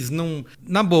talvez não...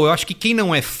 Na boa, eu acho que quem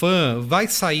não é fã vai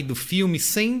sair do filme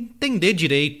sem entender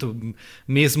direito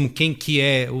mesmo quem que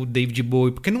é o David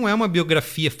Bowie, porque não é uma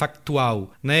biografia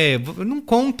factual, né? Não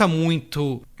conta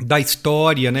muito da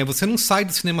história, né? Você não sai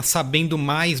do cinema sabendo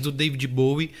mais do David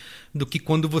Bowie do que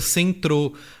quando você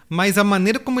entrou. Mas a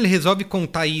maneira como ele resolve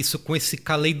contar isso, com esse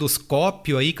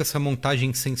caleidoscópio aí, com essa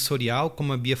montagem sensorial,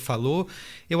 como a Bia falou,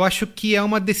 eu acho que é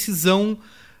uma decisão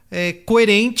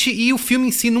coerente, e o filme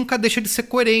em si nunca deixa de ser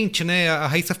coerente, né? A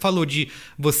Raíssa falou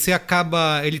você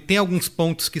acaba... Ele tem alguns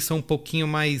pontos que são um pouquinho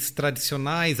mais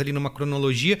tradicionais ali numa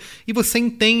cronologia, e você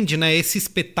entende, né? Esse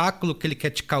espetáculo que ele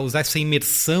quer te causar, essa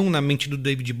imersão na mente do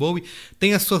David Bowie,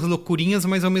 tem as suas loucurinhas,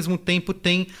 mas ao mesmo tempo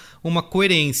tem uma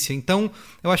coerência. Então,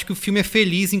 eu acho que o filme é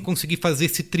feliz em conseguir fazer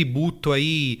esse tributo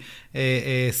aí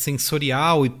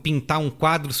sensorial e pintar um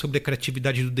quadro sobre a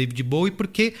criatividade do David Bowie,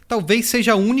 porque talvez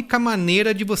seja a única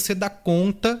maneira de você dar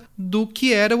conta do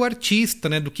que era o artista,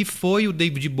 né? Do que foi o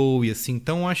David Bowie, assim.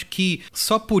 Então, acho que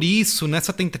só por isso,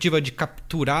 nessa tentativa de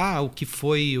capturar o que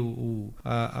foi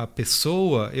a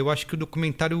pessoa, eu acho que o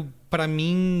documentário, para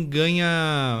mim,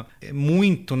 ganha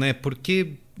muito, né?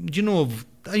 Porque, de novo,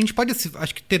 a gente pode...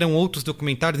 Acho que terão outros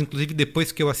documentários, inclusive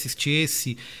depois que eu assisti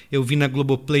esse, eu vi na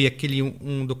Globoplay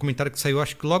um documentário que saiu,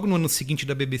 acho que logo no ano seguinte,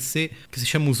 da BBC, que se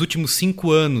chama Os Últimos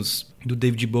 5 Anos do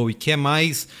David Bowie, que é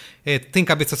mais... tem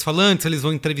cabeças falantes, eles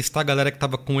vão entrevistar a galera que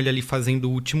estava com ele ali fazendo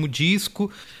o último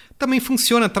disco. Também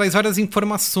funciona, traz várias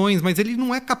informações, mas ele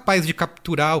não é capaz de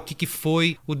capturar o que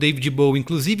foi o David Bowie.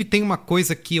 Inclusive, tem uma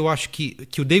coisa que eu acho que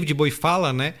o David Bowie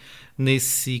fala, né?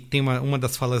 Tem uma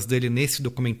das falas dele nesse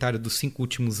documentário dos 5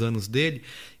 últimos anos dele,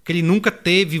 que ele nunca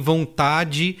teve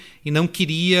vontade e não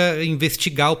queria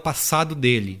investigar o passado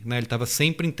dele, né? Ele estava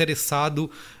sempre interessado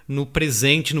no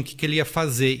presente, no que ele ia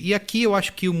fazer. E aqui eu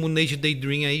acho que o Moon Age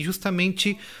Daydream aí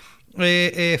justamente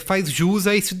faz jus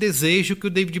a esse desejo que o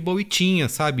David Bowie tinha,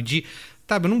 sabe?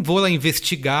 Eu não vou lá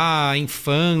investigar a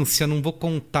infância, não vou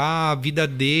contar a vida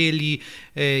dele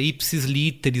ipsis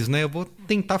literis, né? Eu vou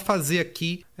tentar fazer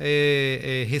aqui,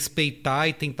 respeitar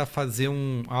e tentar fazer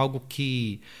algo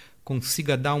que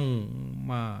consiga dar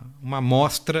uma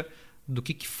amostra do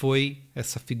que foi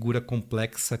essa figura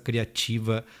complexa,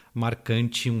 criativa,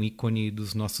 marcante, um ícone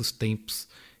dos nossos tempos,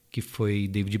 que foi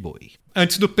David Bowie.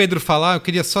 Antes do Pedro falar, eu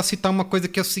queria só citar uma coisa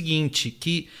que é o seguinte,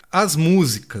 que as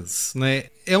músicas, né,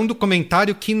 é um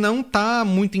documentário que não tá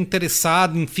muito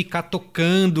interessado em ficar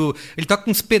tocando, ele tá com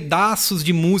uns pedaços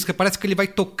de música, parece que ele vai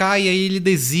tocar e aí ele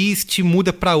desiste,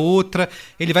 muda pra outra,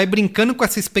 ele vai brincando com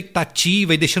essa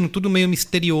expectativa e deixando tudo meio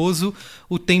misterioso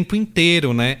o tempo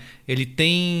inteiro, né? Ele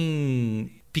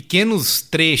tem pequenos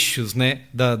trechos, né,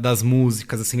 das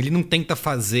músicas, assim, ele não tenta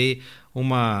fazer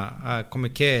como é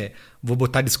que é? Vou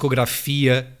botar a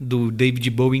discografia do David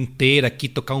Bowie inteira aqui,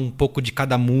 tocar um pouco de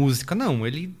cada música. Não,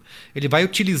 ele vai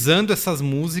utilizando essas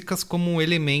músicas como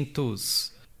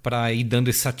elementos para ir dando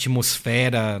essa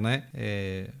atmosfera, né?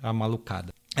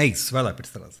 Amalucada. É isso, vai lá,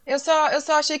 Priscila. Eu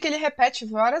só achei que ele repete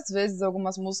várias vezes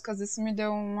algumas músicas e isso me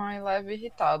deu uma leve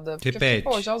irritada. Porque Repete.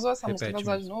 Eu fiquei, já usou essa música, vai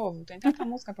usar de novo? Tem tanta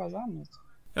música pra usar, moço.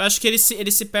 Eu acho que ele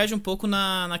se perde um pouco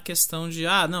na questão de,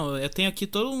 não, eu tenho aqui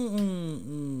todo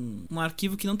um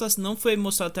arquivo que não foi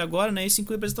mostrado até agora, né? Isso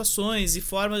inclui apresentações e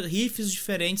riffs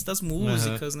diferentes das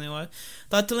músicas, né? Eu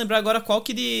tava tentando lembrar agora qual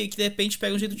que de repente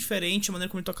pega um jeito diferente, a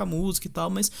maneira como ele toca a música e tal,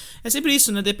 mas é sempre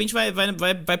isso, né? De repente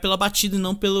vai pela batida e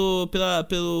não pelo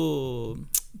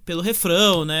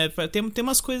refrão, né? Tem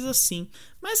umas coisas assim.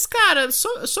 Mas, cara,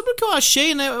 sobre o que eu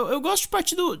achei, né? Eu gosto de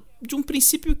partir de um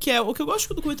princípio que é... O que eu gosto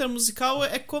do documentário musical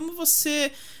é como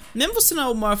você... Mesmo você não é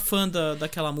o maior fã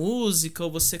daquela música,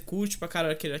 ou você curte pra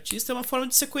caralho aquele artista, é uma forma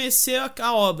de você conhecer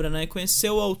a obra, né?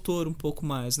 Conhecer o autor um pouco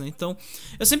mais, né? Então,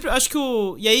 eu sempre acho que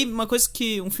E aí, uma coisa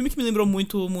que... Um filme que me lembrou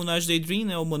muito o Moonage Daydream,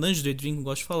 né? O Monange Daydream, que eu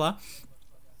gosto de falar.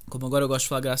 Como agora eu gosto de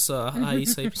falar graças a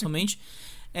isso aí, principalmente.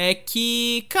 É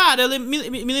que, cara,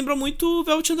 me lembrou muito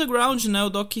Velvet Underground, né? O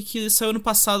doc que saiu ano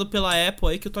passado pela Apple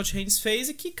aí, que o Todd Haynes fez.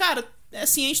 E que, cara,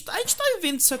 assim, a gente tá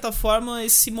vivendo, de certa forma,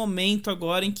 esse momento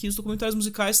agora em que os documentários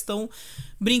musicais estão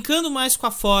brincando mais com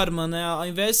a forma, né? Ao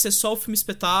invés de ser só o filme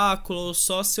espetáculo,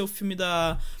 só ser o filme do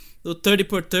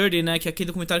 30x30, né? Que é aquele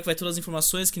documentário que vai todas as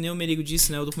informações, que nem o Merigo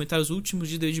disse, né? O documentário Os Últimos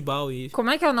de David Bowie.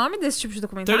 Como é que é o nome desse tipo de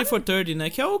documentário? 30x30,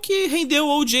 né? Que é o que rendeu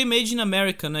o O.J. Made in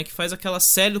America, né? Que faz aquela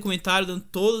série de documentário dando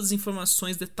todas as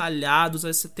informações detalhadas,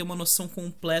 aí você ter uma noção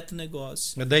completa do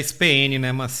negócio. É da SPN,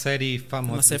 né? Uma série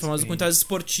famosa. Uma série famosa de documentários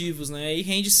esportivos, né? E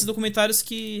rende esses documentários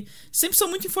que sempre são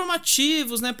muito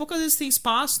informativos, né? Poucas vezes tem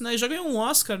espaço, né? Já ganhou um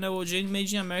Oscar, né? O O.J.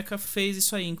 Made in America fez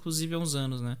isso aí, inclusive, há uns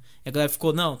anos, né? E a galera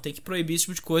ficou, não, tem que proibir esse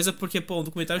tipo de coisa, porque, pô, um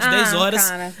documentário de 10 horas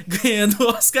ganhando o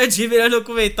Oscar de melhor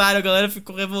documentário, a galera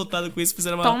ficou revoltada com isso,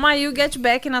 fizeram uma... Toma aí o Get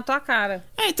Back na tua cara.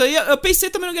 Então eu pensei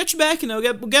também no Get Back, né? O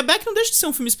Get Back não deixa de ser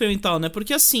um filme experimental, né?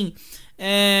 Porque, assim,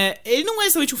 ele não é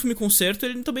exatamente um filme concerto,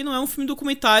 ele também não é um filme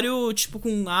documentário, tipo,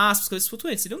 com aspas, coisas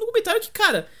flutuantes. Ele é um documentário que,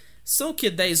 cara... São o quê?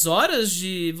 10 horas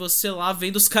de você lá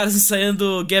vendo os caras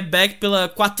ensaiando Get Back pela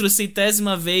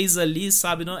 400ª vez ali,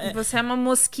 sabe? Não, você é uma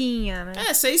mosquinha,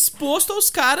 né? Você é exposto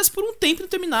aos caras por um tempo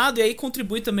determinado. E aí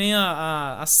contribui também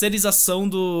a serização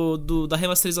da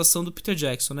remasterização do Peter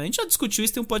Jackson, né? A gente já discutiu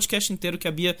isso, tem um podcast inteiro que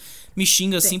a Bia me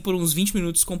xinga, assim, por uns 20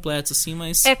 minutos completos, assim,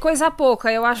 mas... É coisa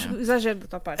pouca, eu acho exagero da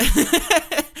tua parte.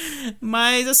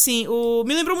 Mas, assim,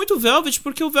 me lembrou muito o Velvet,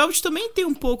 porque o Velvet também tem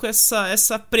um pouco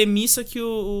essa premissa que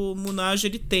o Moonage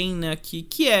ele tem, né, aqui,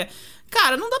 que é,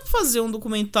 cara, não dá pra fazer um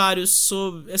documentário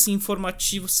sobre, assim,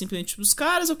 informativo simplesmente dos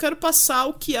caras, eu quero passar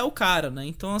o que é o cara, né,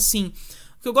 então, assim,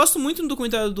 o que eu gosto muito no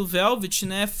documentário do Velvet,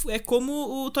 né, é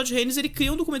como o Todd Haynes, ele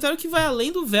cria um documentário que vai além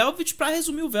do Velvet pra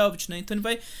resumir o Velvet, né, então ele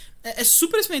vai, é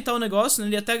super experimental o negócio, né,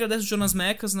 ele até agradece o Jonas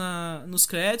Mekas nos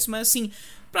créditos, mas, assim,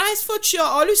 pra refletir,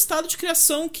 olha o estado de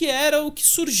criação que era, o que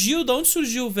surgiu, de onde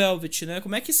surgiu o Velvet, né?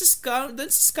 Como é que esses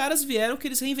caras vieram, que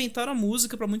eles reinventaram a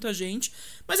música pra muita gente,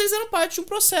 mas eles eram parte de um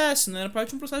processo, né? Era parte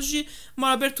de um processo de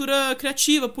uma abertura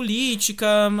criativa, política,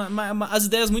 as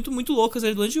ideias muito, muito loucas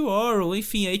do Andy Warhol,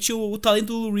 enfim, aí tinha o talento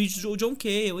do Lou Reed, do John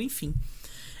Cale, enfim.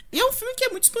 E é um filme que é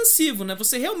muito expansivo, né?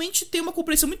 Você realmente tem uma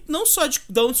compreensão muito, não só de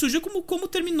onde surgiu, como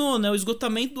terminou, né? O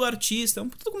esgotamento do artista. É um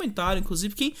puto documentário,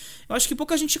 inclusive, que eu acho que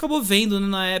pouca gente acabou vendo, né,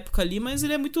 na época ali, mas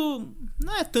ele é muito...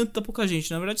 Não é tanto da pouca gente,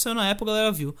 na verdade saiu na época, a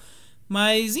galera viu.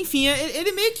 Mas, enfim,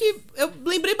 ele meio que... Eu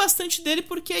lembrei bastante dele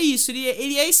porque é isso.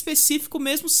 Ele é específico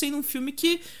mesmo sendo um filme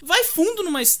que vai fundo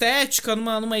numa estética,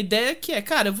 numa ideia que é...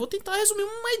 Cara, eu vou tentar resumir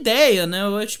uma ideia, né?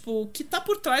 Tipo, o que tá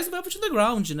por trás do Velvet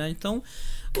Underground, né? Então...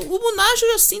 O Moonage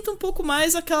eu já sinto um pouco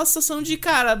mais aquela sensação de,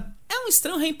 cara, é um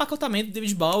estranho reempacotamento do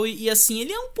David Bowie e, assim,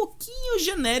 ele é um pouquinho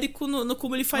genérico no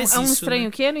como ele faz isso. É um estranho, né?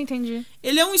 O quê? Eu não entendi.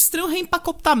 Ele é um estranho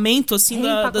reempacotamento, assim,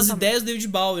 das ideias do David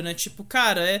Bowie, né? Tipo,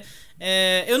 cara,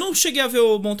 eu não cheguei a ver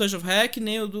o Montage of Heck,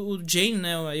 nem o Jane,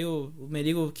 né? Aí o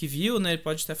Merigo que viu, né? Ele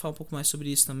pode até falar um pouco mais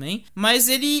sobre isso também. Mas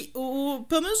ele,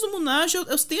 pelo menos no Moonage,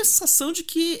 eu tenho a sensação de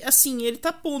que, assim, ele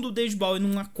tá pondo o David Bowie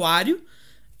num aquário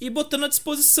e botando à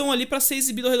disposição ali pra ser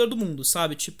exibido ao redor do mundo,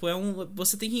 sabe? Tipo,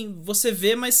 você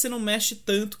vê, mas você não mexe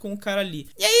tanto com o cara ali.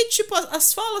 E aí, tipo,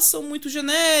 as falas são muito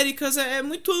genéricas, é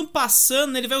muito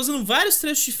ampassando, né? Ele vai usando vários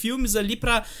trechos de filmes ali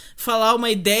pra falar uma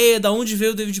ideia da onde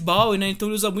veio o David Bowie, né? Então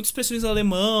ele usa muitas expressões em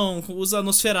alemão, usa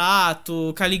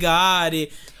Nosferatu,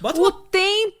 Caligari. O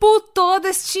tempo todo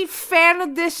este inferno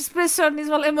deste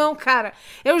expressionismo alemão, cara.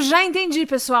 Eu já entendi,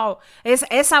 pessoal.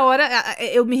 Essa hora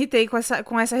eu me irritei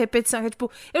com essa repetição. Que é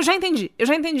tipo, eu já entendi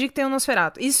que tem um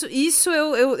Nosferatu. Isso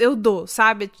eu dou,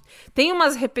 sabe? Tem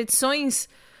umas repetições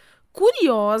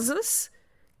curiosas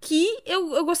que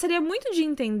eu gostaria muito de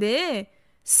entender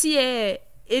se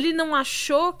ele não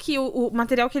achou que o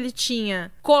material que ele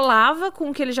tinha colava com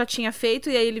o que ele já tinha feito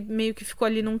e aí ele meio que ficou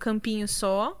ali num campinho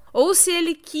só. Ou se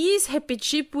ele quis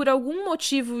repetir por algum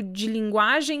motivo de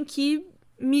linguagem que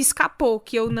me escapou,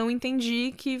 que eu não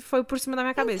entendi, que foi por cima da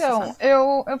minha cabeça. Então, sabe?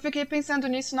 eu fiquei pensando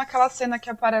nisso naquela cena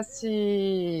que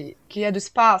aparece, que é do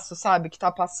espaço, sabe? Que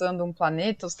tá passando um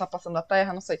planeta, ou se tá passando a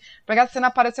Terra, não sei. Porque a cena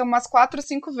apareceu umas 4 ou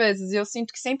 5 vezes, e eu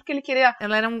sinto que sempre que ele queria...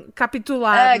 Ela era um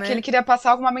capitular, né? Que ele queria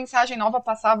passar alguma mensagem nova,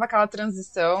 passava aquela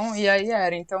transição, e aí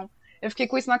era, então... Eu fiquei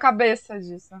com isso na cabeça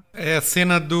disso. É a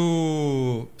cena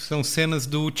do... São cenas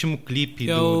do último clipe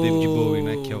do David Bowie,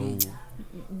 né? Que é o...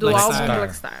 Do álbum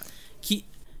Black Star.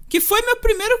 Que foi meu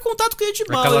primeiro contato com o David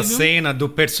Bowie, aquela viu? cena do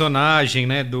personagem,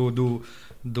 né?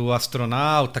 Do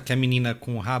astronauta, que a menina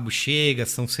com o rabo chega.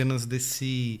 São cenas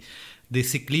desse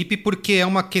clipe, porque é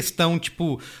uma questão,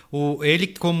 tipo... ele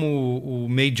como o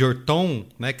Major Tom,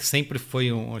 né? Que sempre foi,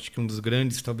 acho que um dos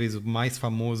grandes, talvez o mais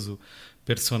famoso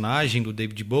personagem do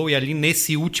David Bowie. E ali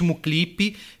nesse último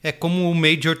clipe é como o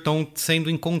Major Tom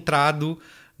sendo encontrado...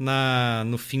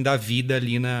 no fim da vida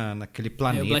ali naquele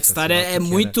planeta. O Black Star é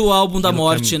muito álbum da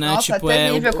morte, né? Nossa, tipo, é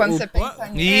terrível quando você pensa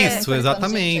nisso. Isso,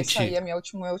 exatamente. Isso aí é meu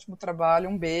último trabalho,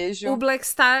 um beijo. O Black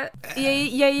Star... E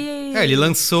aí... ele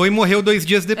lançou e morreu 2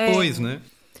 dias depois, né?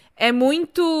 É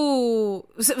muito...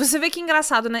 Você vê que é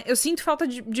engraçado, né? Eu sinto falta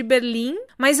de Berlim,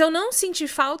 mas eu não senti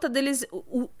falta deles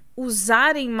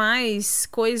usarem mais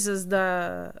coisas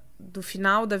do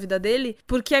final da vida dele,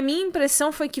 porque a minha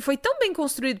impressão foi que foi tão bem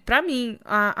construído pra mim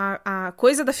a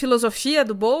coisa da filosofia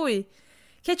do Bowie,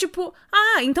 que é tipo,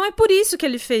 então é por isso que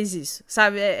ele fez isso,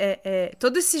 sabe?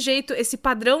 Todo esse jeito, esse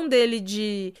padrão dele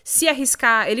de se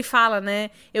arriscar, ele fala,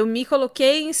 né? Eu me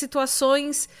coloquei em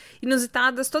situações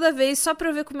inusitadas toda vez só pra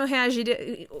eu ver como eu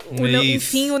reagiria.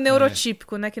 Enfim, o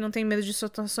neurotípico, né? Que não tem medo de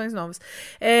situações novas.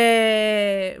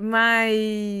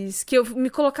 Mas que eu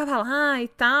me colocava lá e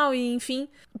tal, e enfim.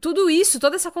 Tudo isso,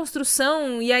 toda essa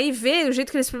construção, e aí ver o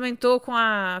jeito que ele experimentou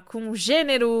com o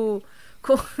gênero...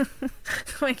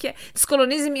 Como é que é?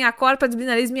 Descolonize minha corpa,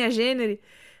 desbinarize minha gênero.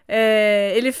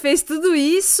 Ele fez tudo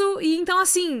isso e então,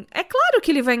 assim, é claro que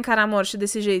ele vai encarar a morte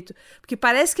desse jeito. Porque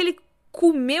parece que ele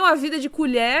comeu a vida de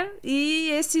colher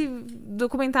e esse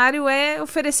documentário é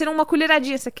oferecer uma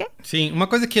colheradinha. Você quer? Sim, uma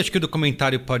coisa que acho que o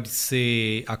documentário pode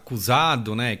ser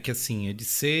acusado, né? Que assim, é de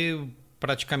ser...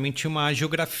 praticamente uma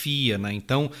geografia, né?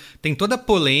 Então, tem toda a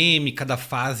polêmica da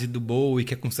fase do Bowie,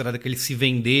 que é considerada que ele se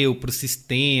vendeu pro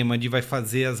sistema, de vai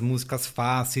fazer as músicas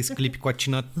fáceis, clipe com a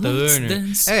Tina Turner.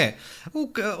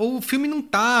 O filme não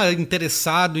tá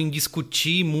interessado em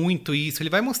discutir muito isso, ele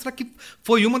vai mostrar que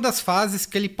foi uma das fases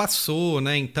que ele passou,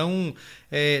 né? Então,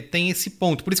 tem esse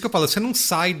ponto. Por isso que eu falo, você não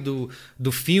sai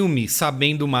do filme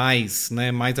sabendo mais,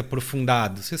 né? Mais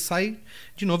aprofundado. Você sai...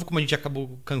 De novo, como a gente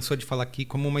cansou de falar aqui,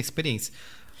 como uma experiência.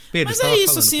 Pedro, mas é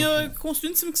isso, assim,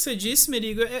 construindo em cima do que você disse,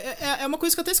 Merigo, é uma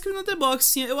coisa que eu até escrevi no The Box,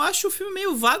 assim, eu acho o filme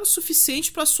meio vago o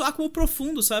suficiente pra soar como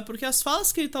profundo, sabe? Porque as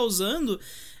falas que ele tá usando,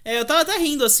 eu tava até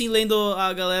rindo, assim, lendo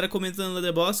a galera comentando no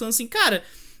The Box, falando assim, cara,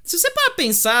 se você parar pra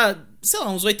pensar, sei lá,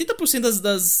 uns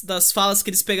 80% das falas que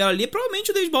eles pegaram ali,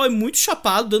 provavelmente o David Bowie é muito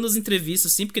chapado, dando as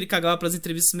entrevistas, assim, porque ele cagava pras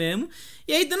entrevistas mesmo,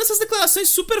 e aí dando essas declarações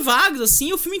super vagas,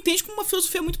 assim, o filme entende como uma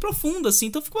filosofia muito profunda, assim,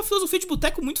 então fica uma filosofia de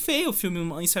boteco muito feia o filme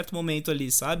em certo momento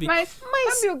ali, sabe? Mas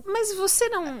você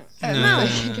não... Não.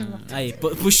 Aí,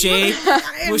 puxei,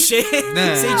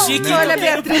 senti que... Olha a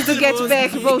Beatriz do Get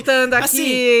Back voltando aqui,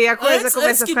 assim, a coisa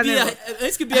começa a ficar nervosa.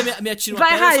 Antes que Bia me atire uma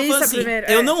pedra, Raíssa assim, primeiro.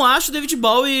 Eu não acho o David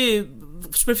Bowie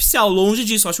superficial, longe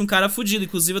disso, eu acho um cara fudido.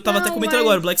 Inclusive, eu tava até comentando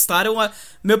agora, o Black Star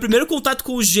meu primeiro contato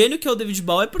com o gênio, que é o David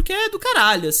Bowie, porque é do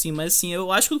caralho, assim, mas assim,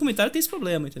 eu acho que o documentário tem esse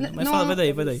problema, entendeu? Mas fala, vai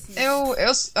daí. Eu,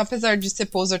 apesar de ser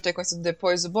poser, ter conhecido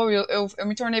depois do Bowie, eu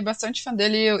me tornei bastante fã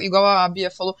dele, igual a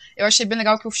Bia falou, eu achei bem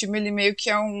legal que o filme, ele meio que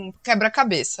é um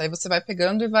quebra-cabeça, aí você vai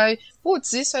pegando e vai,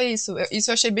 putz, isso é isso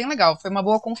eu achei bem legal, foi uma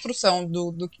boa construção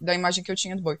da imagem que eu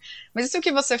tinha do Bowie. Mas isso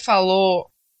que você falou...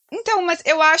 Então, mas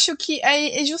eu acho que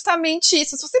é justamente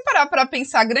isso. Se você parar pra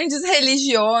pensar, grandes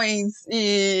religiões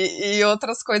e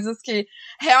outras coisas que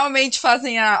realmente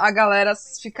fazem a galera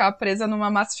ficar presa numa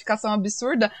massificação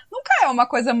absurda, nunca é uma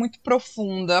coisa muito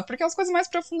profunda, porque as coisas mais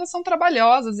profundas são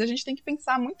trabalhosas e a gente tem que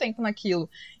pensar muito tempo naquilo.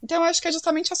 Então eu acho que é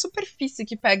justamente a superfície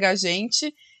que pega a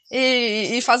gente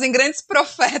e fazem grandes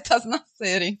profetas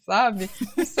nascerem, sabe?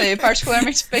 Não sei,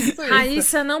 particularmente penso isso.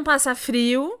 Raíssa não passa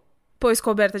frio, pois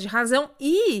coberta de razão.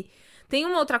 E tem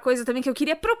uma outra coisa também que eu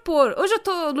queria propor. Hoje eu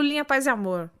tô Lulinha Paz e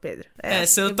Amor, Pedro.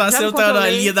 Você tá na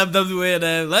linha da WWE,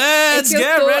 né? Let's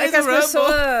get ready to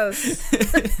rumble!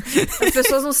 As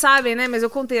pessoas não sabem, né? Mas eu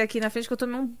contei aqui na frente que eu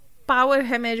tomei um power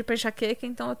remédio pra enxaqueca,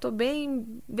 então eu tô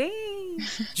bem...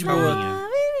 de boa.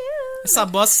 Essa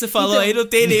bosta que você falou então... aí não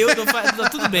tem nenhum... Tá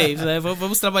tudo bem, né?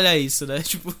 Vamos trabalhar isso, né?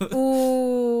 Tipo...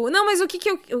 Não, mas o que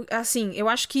eu... Assim, eu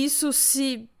acho que isso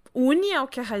se une ao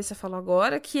que a Raíssa falou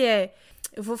agora, que é...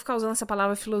 Eu vou ficar usando essa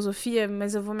palavra filosofia,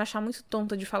 mas eu vou me achar muito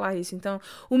tonta de falar isso. Então,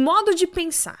 o modo de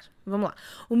pensar, vamos lá.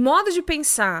 O modo de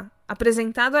pensar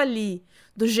apresentado ali,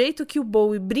 do jeito que o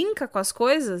Bowie brinca com as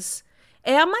coisas,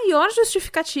 é a maior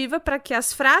justificativa para que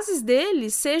as frases dele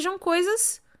sejam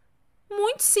coisas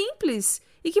muito simples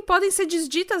e que podem ser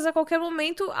desditas a qualquer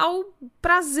momento ao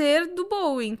prazer do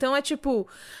Bowie. Então, é tipo,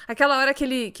 aquela hora que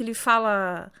ele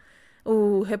fala,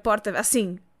 o repórter,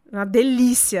 assim... Uma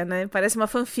delícia, né? Parece uma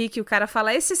fanfic. O cara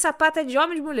fala, esse sapato é de homem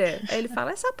ou de mulher? Aí ele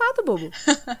fala, é sapato, bobo.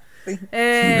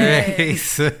 É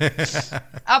isso.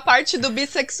 A parte do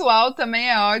bissexual também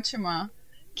é ótima.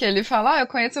 Que ele fala, eu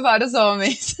conheço vários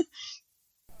homens.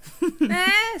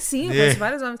 Sim, eu conheço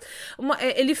vários homens.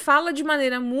 Ele fala de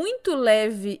maneira muito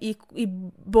leve e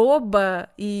boba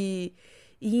e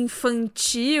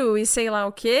infantil e sei lá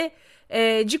o quê,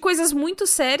 de coisas muito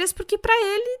sérias, porque pra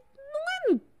ele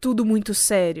tudo muito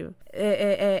sério.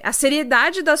 A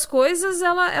seriedade das coisas,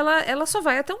 ela só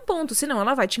vai até um ponto, senão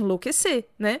ela vai te enlouquecer,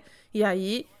 né? E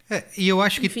aí... E eu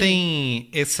acho que tem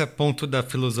esse ponto da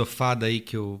filosofada aí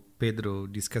que o Pedro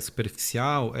disse que é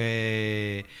superficial.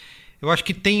 Eu acho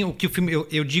que tem o que o filme...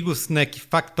 Eu digo, né, que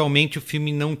factualmente o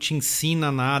filme não te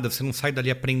ensina nada, você não sai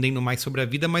dali aprendendo mais sobre a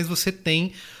vida, mas você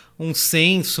tem um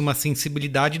senso, uma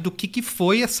sensibilidade do que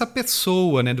foi essa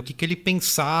pessoa, né? Do que ele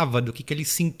pensava, do que ele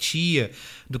sentia,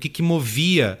 do que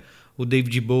movia o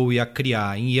David Bowie a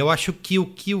criar. E eu acho que o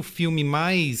que o filme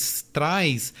mais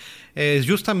traz é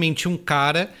justamente um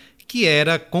cara que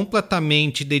era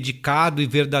completamente dedicado e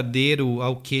verdadeiro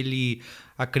ao que ele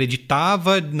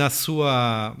acreditava,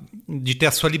 de ter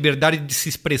a sua liberdade de se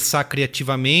expressar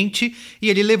criativamente,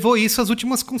 e ele levou isso às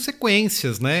últimas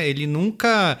consequências, né? Ele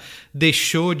nunca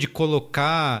deixou de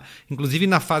colocar, inclusive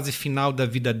na fase final da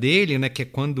vida dele, né? Que é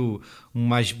quando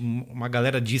uma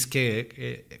galera diz que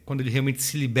é quando ele realmente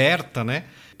se liberta, né?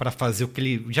 Para fazer o que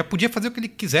ele... Já podia fazer o que ele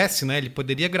quisesse, né? Ele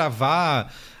poderia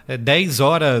gravar 10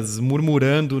 horas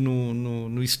murmurando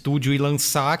no estúdio e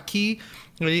lançar, que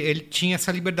ele tinha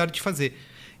essa liberdade de fazer.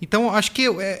 Então, acho que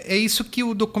é isso que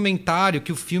o documentário,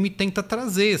 que o filme tenta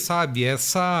trazer, sabe?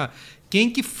 Quem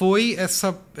que foi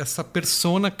essa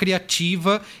persona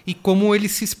criativa e como ele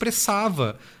se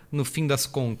expressava no fim das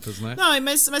contas, né? Não,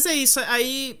 mas é isso.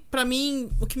 Aí, pra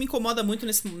mim, o que me incomoda muito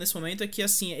nesse momento é que,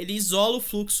 assim, ele isola o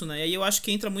fluxo, né? E aí eu acho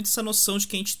que entra muito essa noção de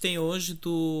que a gente tem hoje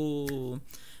do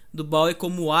Bowie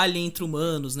como o alien entre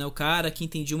humanos, né? O cara que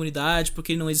entendia a humanidade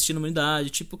porque ele não existia na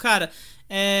humanidade. Tipo, cara...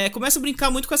 começa a brincar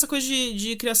muito com essa coisa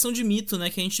de criação de mito, né?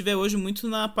 Que a gente vê hoje muito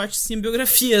na parte de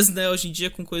biografias, né? Hoje em dia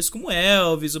com coisas como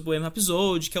Elvis, o Bohemian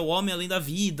Rhapsody, que é o homem além da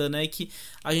vida, né? Que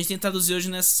a gente tem que traduzir hoje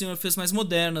nessas biografias mais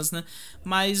modernas, né?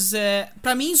 Mas,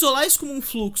 pra mim, isolar isso como um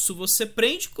fluxo, você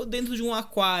prende dentro de um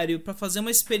aquário pra fazer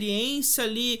uma experiência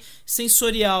ali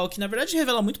sensorial, que na verdade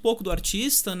revela muito pouco do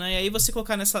artista, né? E aí você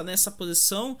colocar nessa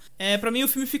posição, pra mim o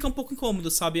filme fica um pouco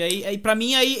incômodo, sabe? Aí pra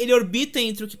mim, aí ele orbita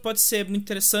entre o que pode ser muito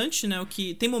interessante, né? O que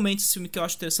tem momentos desse filme que eu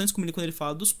acho interessantes, como quando ele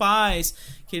fala dos pais,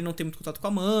 que ele não tem muito contato com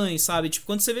a mãe, sabe? Tipo,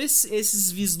 quando você vê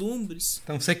esses vislumbres...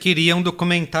 Então você queria um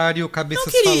documentário cabeças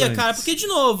falantes. Não queria, falantes. cara, porque, de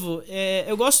novo,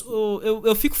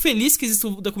 eu fico feliz que existe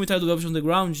o documentário do Velvet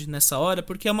Underground nessa hora,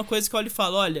 porque é uma coisa que eu olho e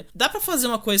falo, olha, dá pra fazer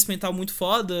uma coisa experimental muito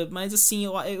foda, mas assim,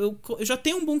 eu já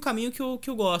tenho um bom caminho que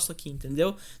eu gosto aqui,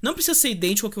 entendeu? Não precisa ser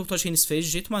idêntico ao que o Todd Haynes fez,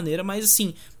 de jeito maneira, mas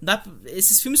assim,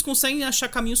 esses filmes conseguem achar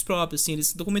caminhos próprios, assim,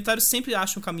 documentários sempre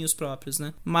acham caminhos próprios,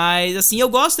 né? Mas, assim, eu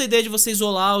gosto da ideia de você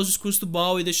isolar os discursos do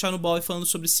Bowie e deixar no Bowie falando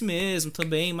sobre si mesmo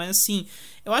também, mas, assim,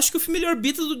 eu acho que o filme ele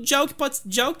orbita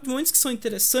de momentos que são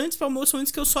interessantes pra outros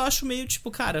momentos que eu só acho meio,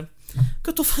 tipo, cara, o que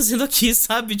eu tô fazendo aqui,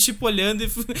 sabe? Tipo, olhando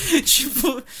e,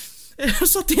 tipo, eu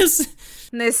só tenho...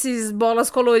 Nesses bolas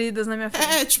coloridas na minha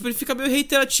frente. Tipo, ele fica meio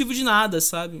reiterativo de nada,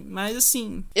 sabe? Mas,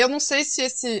 assim... Eu não sei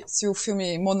se o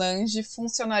filme Monange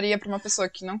funcionaria pra uma pessoa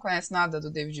que não conhece nada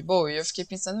do David Bowie. Eu fiquei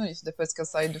pensando nisso depois que eu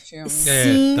saí do filme.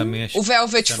 Também acho. O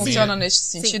Velvet funciona neste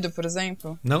sentido, por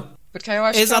exemplo? Não. Porque eu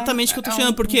acho exatamente o que eu tô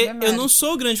falando, porque remédio. eu não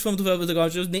sou grande fã do Velvet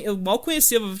Underground, eu mal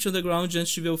conhecia o Velvet Underground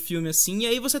antes de ver o filme, assim, e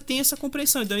aí você tem essa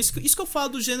compreensão. Então, isso que eu falo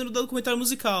do gênero do documentário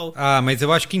musical. Ah, mas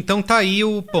eu acho que então tá aí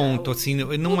o ponto, assim,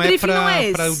 não o é briefing pra... não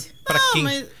é pra esse. pra Não, quem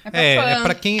mas- é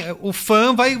pra quem o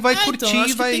fã vai curtir, então,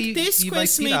 acho que vai tem que ter esse e vai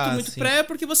conhecimento pirar, muito assim. prévio,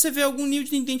 porque você vê algum nível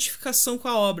de identificação com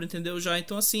a obra, entendeu? Já,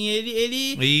 então assim,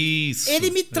 Isso, ele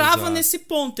me trava exato. nesse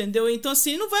ponto, entendeu? Então assim,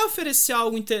 ele não vai oferecer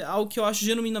algo que eu acho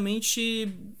genuinamente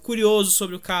curioso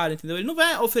sobre o cara, entendeu? Ele não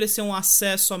vai oferecer um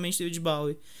acesso somente a David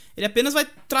Bowie. Ele apenas vai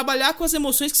trabalhar com as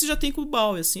emoções que você já tem com o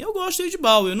Bowie, assim. Eu gosto de David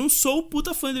Bowie, eu não sou o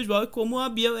puta fã de David Bowie como a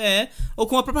Bia é, ou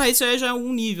como a própria Raíssa é já em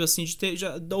algum nível, assim,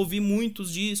 de ouvir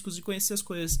muitos discos, de conhecer as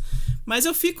coisas. Mas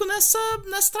eu fico nessa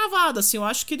travada, assim, eu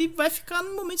acho que ele vai ficar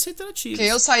em momentos reiterativos.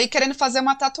 Porque eu saí querendo fazer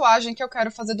uma tatuagem que eu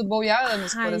quero fazer do Bowie há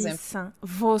anos, por exemplo. Raíssa,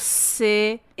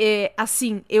 você...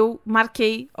 assim, eu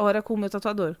marquei hora com o meu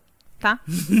tatuador, tá?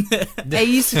 É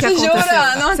isso que aconteceu.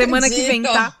 Jura? Não Semana que vem,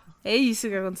 acredito. tá? É isso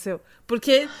que aconteceu.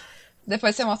 Porque...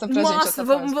 Depois você mostra pra gente a Nossa,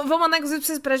 tatuagem. vou mandar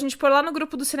inclusive pra gente pôr lá no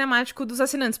grupo do Cinemático dos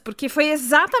assinantes, porque foi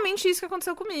exatamente isso que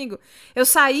aconteceu comigo. Eu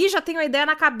saí, já tenho a ideia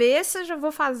na cabeça, já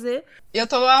vou fazer. E eu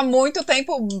tô há muito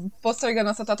tempo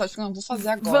postergando essa tatuagem. Não, vou fazer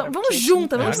agora. Vamos porque-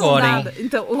 juntas, vamos agora, hein? juntada.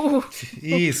 Então,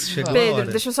 Isso, chegou a Pedro,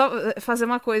 hora. deixa eu só fazer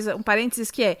uma coisa, um parênteses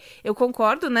que é, eu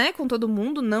concordo, né, com todo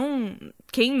mundo,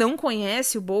 quem não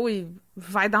conhece o Bowie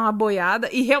vai dar uma boiada,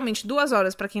 e realmente 2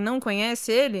 horas pra quem não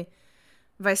conhece ele,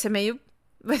 vai ser meio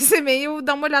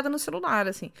dar uma olhada no celular,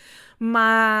 assim.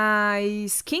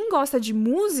 Mas quem gosta de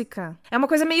música, é uma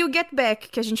coisa meio Get Back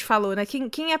que a gente falou, né,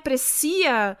 quem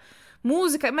aprecia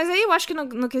música, mas aí eu acho que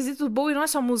no quesito do Bowie não é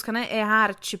só música, né, é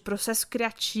arte, processo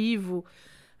criativo,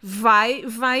 vai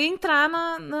entrar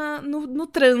no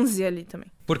transe ali também.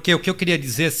 Porque o que eu queria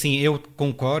dizer, assim, eu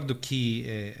concordo que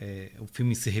o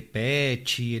filme se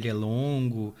repete, ele é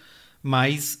longo,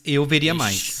 mas eu veria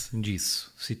mais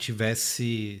disso. Se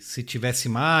tivesse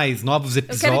mais, novos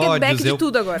episódios... Eu quero Get Back de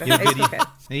tudo agora, eu é isso que eu veria, quero.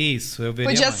 isso, eu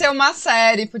veria Podia mais. ser uma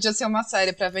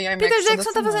série pra ver a IMAX Peter toda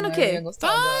Jackson tá fazendo o semana, quê? eu ia gostar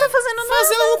dela. Tá fazendo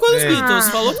Fazendo uma coisa dos É. Beatles,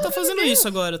 falou que tá fazendo isso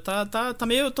agora. Tá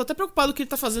meio. Eu tô até preocupado com o que ele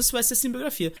tá fazendo, se vai ser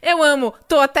biografia. Eu amo,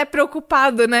 tô até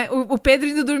preocupado, né? O Pedro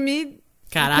indo dormir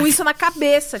Caraca. com isso na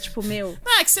cabeça, tipo, meu.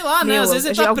 É que sei lá, né? Meu, Às vezes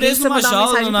ele tá alguém preso precisa numa mandar uma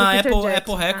jaula mensagem na pro Peter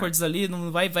Apple Jackson, Records ali,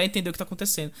 não vai entender o que tá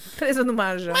acontecendo. Preso no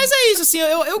mar já. Mas é isso, assim,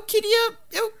 eu queria.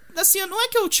 Assim, não é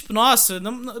que eu, tipo, nossa,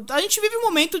 a gente vive um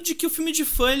momento de que o filme de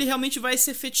fã, ele realmente vai se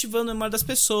efetivando na memória das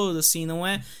pessoas, assim, não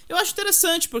é... Eu acho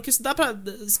interessante, porque se dá pra...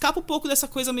 Escapa um pouco dessa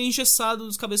coisa meio engessada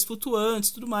dos cabeças flutuantes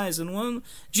e tudo mais. Eu não...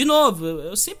 De novo,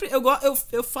 eu sempre...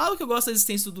 Eu falo que eu gosto da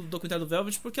existência do documentário do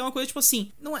Velvet, porque é uma coisa, tipo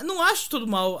assim... Não acho todo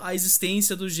mal a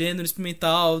existência do gênero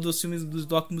experimental, dos filmes do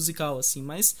doc musical, assim,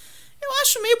 mas... Eu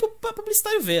acho meio pra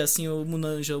publicitário ver, assim, o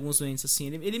Munanja, alguns momentos, assim.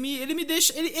 Ele me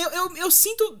deixa... Eu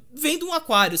sinto vendo um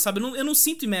aquário, sabe? Eu não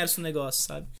sinto imerso no negócio,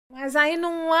 sabe? Mas aí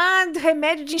não há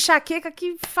remédio de enxaqueca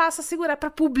que faça segurar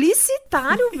pra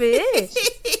publicitário ver.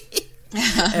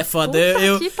 É foda,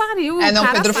 Puta que pariu. Não, o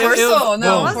cara Pedro faz- forçou,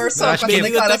 Bom, forçou eu acho com que essa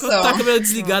Ele até declaração. tá com o cabelo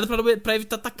desligado pra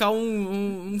evitar tacar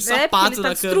um porque sapato ele tá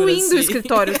na câmera. destruindo Assim. o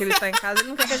escritório que ele tá em casa. Ele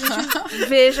não quer que a gente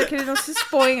veja, que ele não se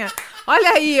exponha. Olha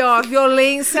aí, ó,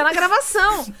 violência na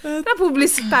gravação. Pra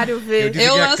publicitário ver. Desliguei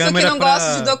Eu a lanço que câmera não pra-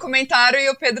 gosto de documentário e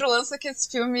o Pedro lança que esse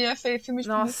filme é filme de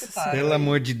Nossa, publicitário. Pelo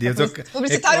amor de Deus.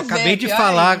 Publicitário eu acabei de pior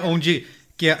falar ainda.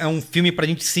 que é um filme pra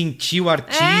gente sentir o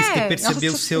artista e perceber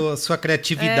a sua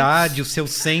criatividade, o seu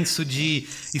senso de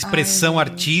expressão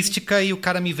artística, e o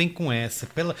cara me vem com essa.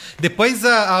 Depois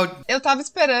Eu tava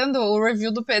esperando o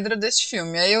review do Pedro deste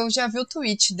filme. Aí eu já vi o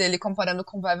tweet dele comparando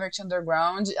com Velvet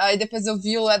Underground. Aí depois eu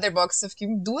vi o Letterboxd, eu fiquei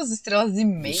em 2,5 estrelas.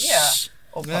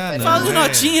 Opa, peraí. não. Fala de É.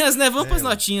 notinhas, né? Vamos pras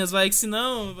notinhas, vai, que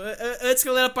senão... Antes que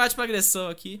a galera parte pra agressão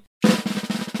aqui.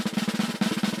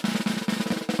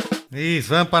 Isso,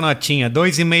 vamos pra notinha.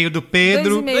 2,5 do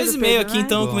Pedro. 2,5. 2,5 aqui, vai.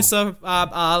 então Bom. começou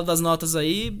a ala das notas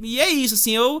aí. E é isso,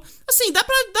 assim, Assim, dá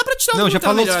pra tirar um Não, já documentário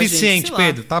falou o melhor, suficiente, gente, sei lá.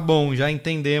 Pedro. Tá bom, já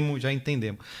entendemos.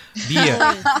 Bia,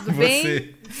 Tudo bem?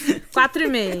 você...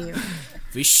 4,5.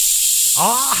 Vixe.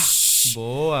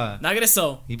 Boa. Na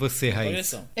agressão. E você, Na Raíssa?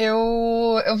 agressão.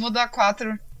 Eu vou dar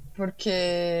 4,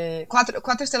 porque...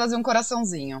 4 estrelas e um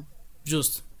coraçãozinho.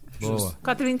 Justo. Boa.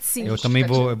 4,25. Eu também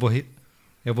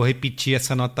eu vou repetir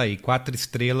essa nota aí. 4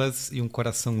 estrelas e um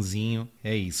coraçãozinho.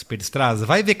 É isso. Pedro Estraza,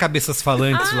 vai ver Cabeças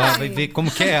Falantes lá, vai ver como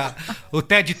que é o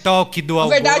TED Talk do Al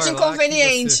Gore Verdade lá,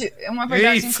 inconveniente. É uma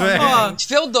verdade Isso, é. inconveniente.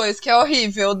 Vê o 2, que é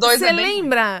horrível. O 2 Você é bem...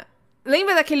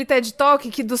 lembra daquele TED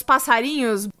Talk dos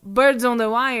passarinhos, Birds on the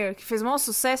Wire, que fez o maior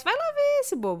sucesso? Vai lá ver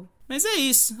esse bobo. Mas é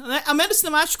isso, né? A média do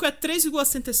cinemático é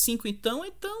 3,65, então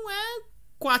é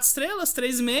 4 estrelas,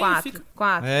 3,5. 4.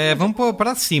 4. Vamos pôr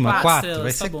pra cima. 4. Vai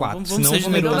tá ser bom. 4. Vamos ser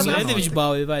generosos. É David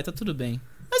Bowie, vai, tá tudo bem.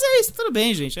 Mas é isso, tudo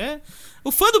bem, gente.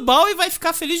 O fã do Bowie vai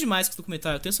ficar feliz demais com o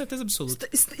documentário, eu tenho certeza absoluta.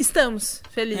 Estamos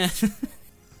felizes.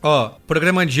 Ó, o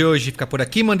programa de hoje fica por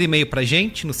aqui. Manda e-mail pra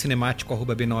gente no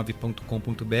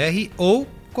cinemático@b9.com.br ou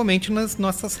comente nas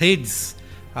nossas redes,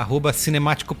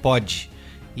 @cinemáticopod.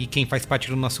 E quem faz parte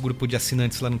do nosso grupo de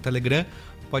assinantes lá no Telegram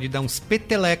pode dar uns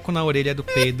peteleco na orelha do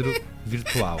Pedro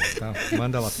virtual, tá?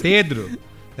 Manda lá, Pedro,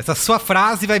 essa sua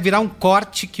frase vai virar um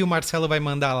corte que o Marcelo vai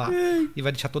mandar lá e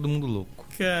vai deixar todo mundo louco.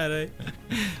 Caralho.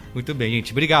 Muito bem,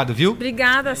 gente. Obrigado, viu?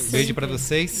 Obrigada, sim. Beijo pra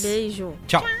vocês. Beijo.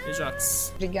 Tchau.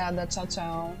 Beijotes. Obrigada, tchau,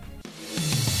 tchau.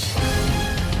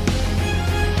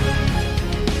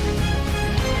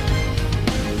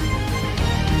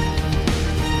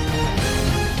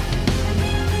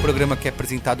 O programa que é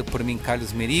apresentado por mim,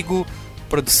 Carlos Merigo,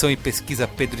 produção e pesquisa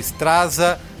Pedro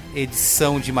Estraza,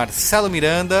 edição de Marcelo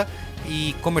Miranda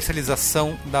e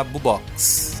comercialização da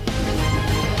Bubox.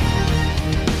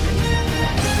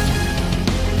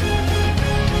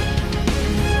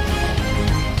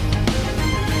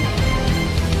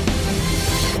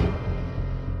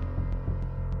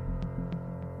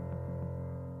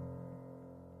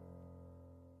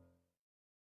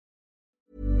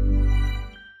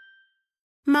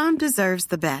 Mom deserves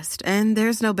the best, and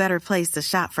there's no better place to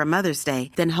shop for Mother's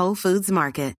Day than Whole Foods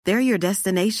Market. They're your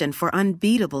destination for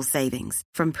unbeatable savings,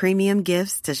 from premium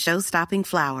gifts to show-stopping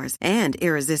flowers and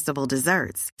irresistible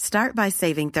desserts. Start by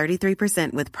saving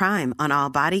 33% with Prime on all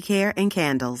body care and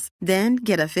candles. Then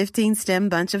get a 15-stem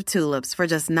bunch of tulips for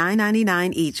just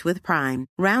 $9.99 each with Prime.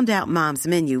 Round out Mom's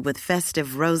menu with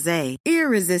festive rosé,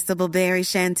 irresistible berry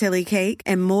chantilly cake,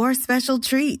 and more special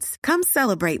treats. Come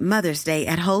celebrate Mother's Day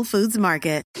at Whole Foods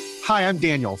Market. Hi, I'm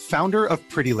Daniel, founder of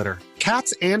Pretty Litter.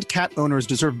 Cats and cat owners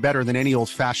deserve better than any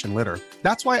old-fashioned litter.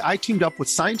 That's why I teamed up with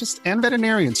scientists and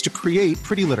veterinarians to create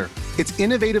Pretty Litter. Its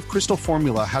innovative crystal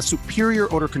formula has superior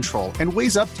odor control and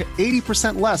weighs up to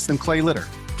 80% less than clay litter.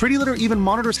 Pretty Litter even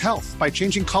monitors health by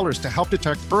changing colors to help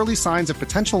detect early signs of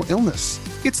potential illness.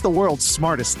 It's the world's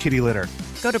smartest kitty litter.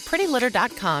 Go to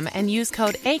prettylitter.com and use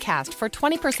code ACAST for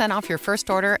 20% off your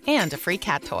first order and a free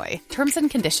cat toy. Terms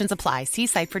and conditions apply. See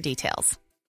site for details.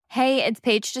 Hey, it's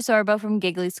Paige DeSorbo from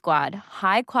Giggly Squad.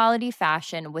 High quality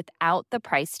fashion without the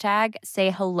price tag. Say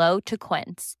hello to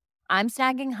Quince. I'm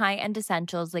snagging high-end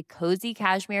essentials like cozy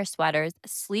cashmere sweaters,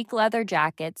 sleek leather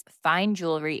jackets, fine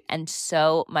jewelry, and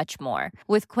so much more.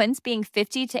 With Quince being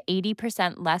 50 to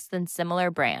 80% less than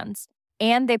similar brands.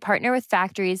 And they partner with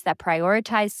factories that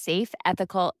prioritize safe,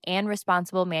 ethical, and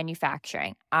responsible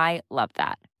manufacturing. I love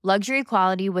that. Luxury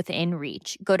quality within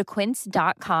reach. Go to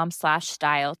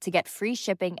quince.com/style to get free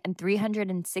shipping and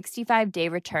 365-day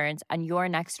returns on your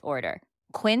next order.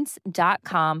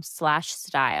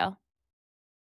 Quince.com/style.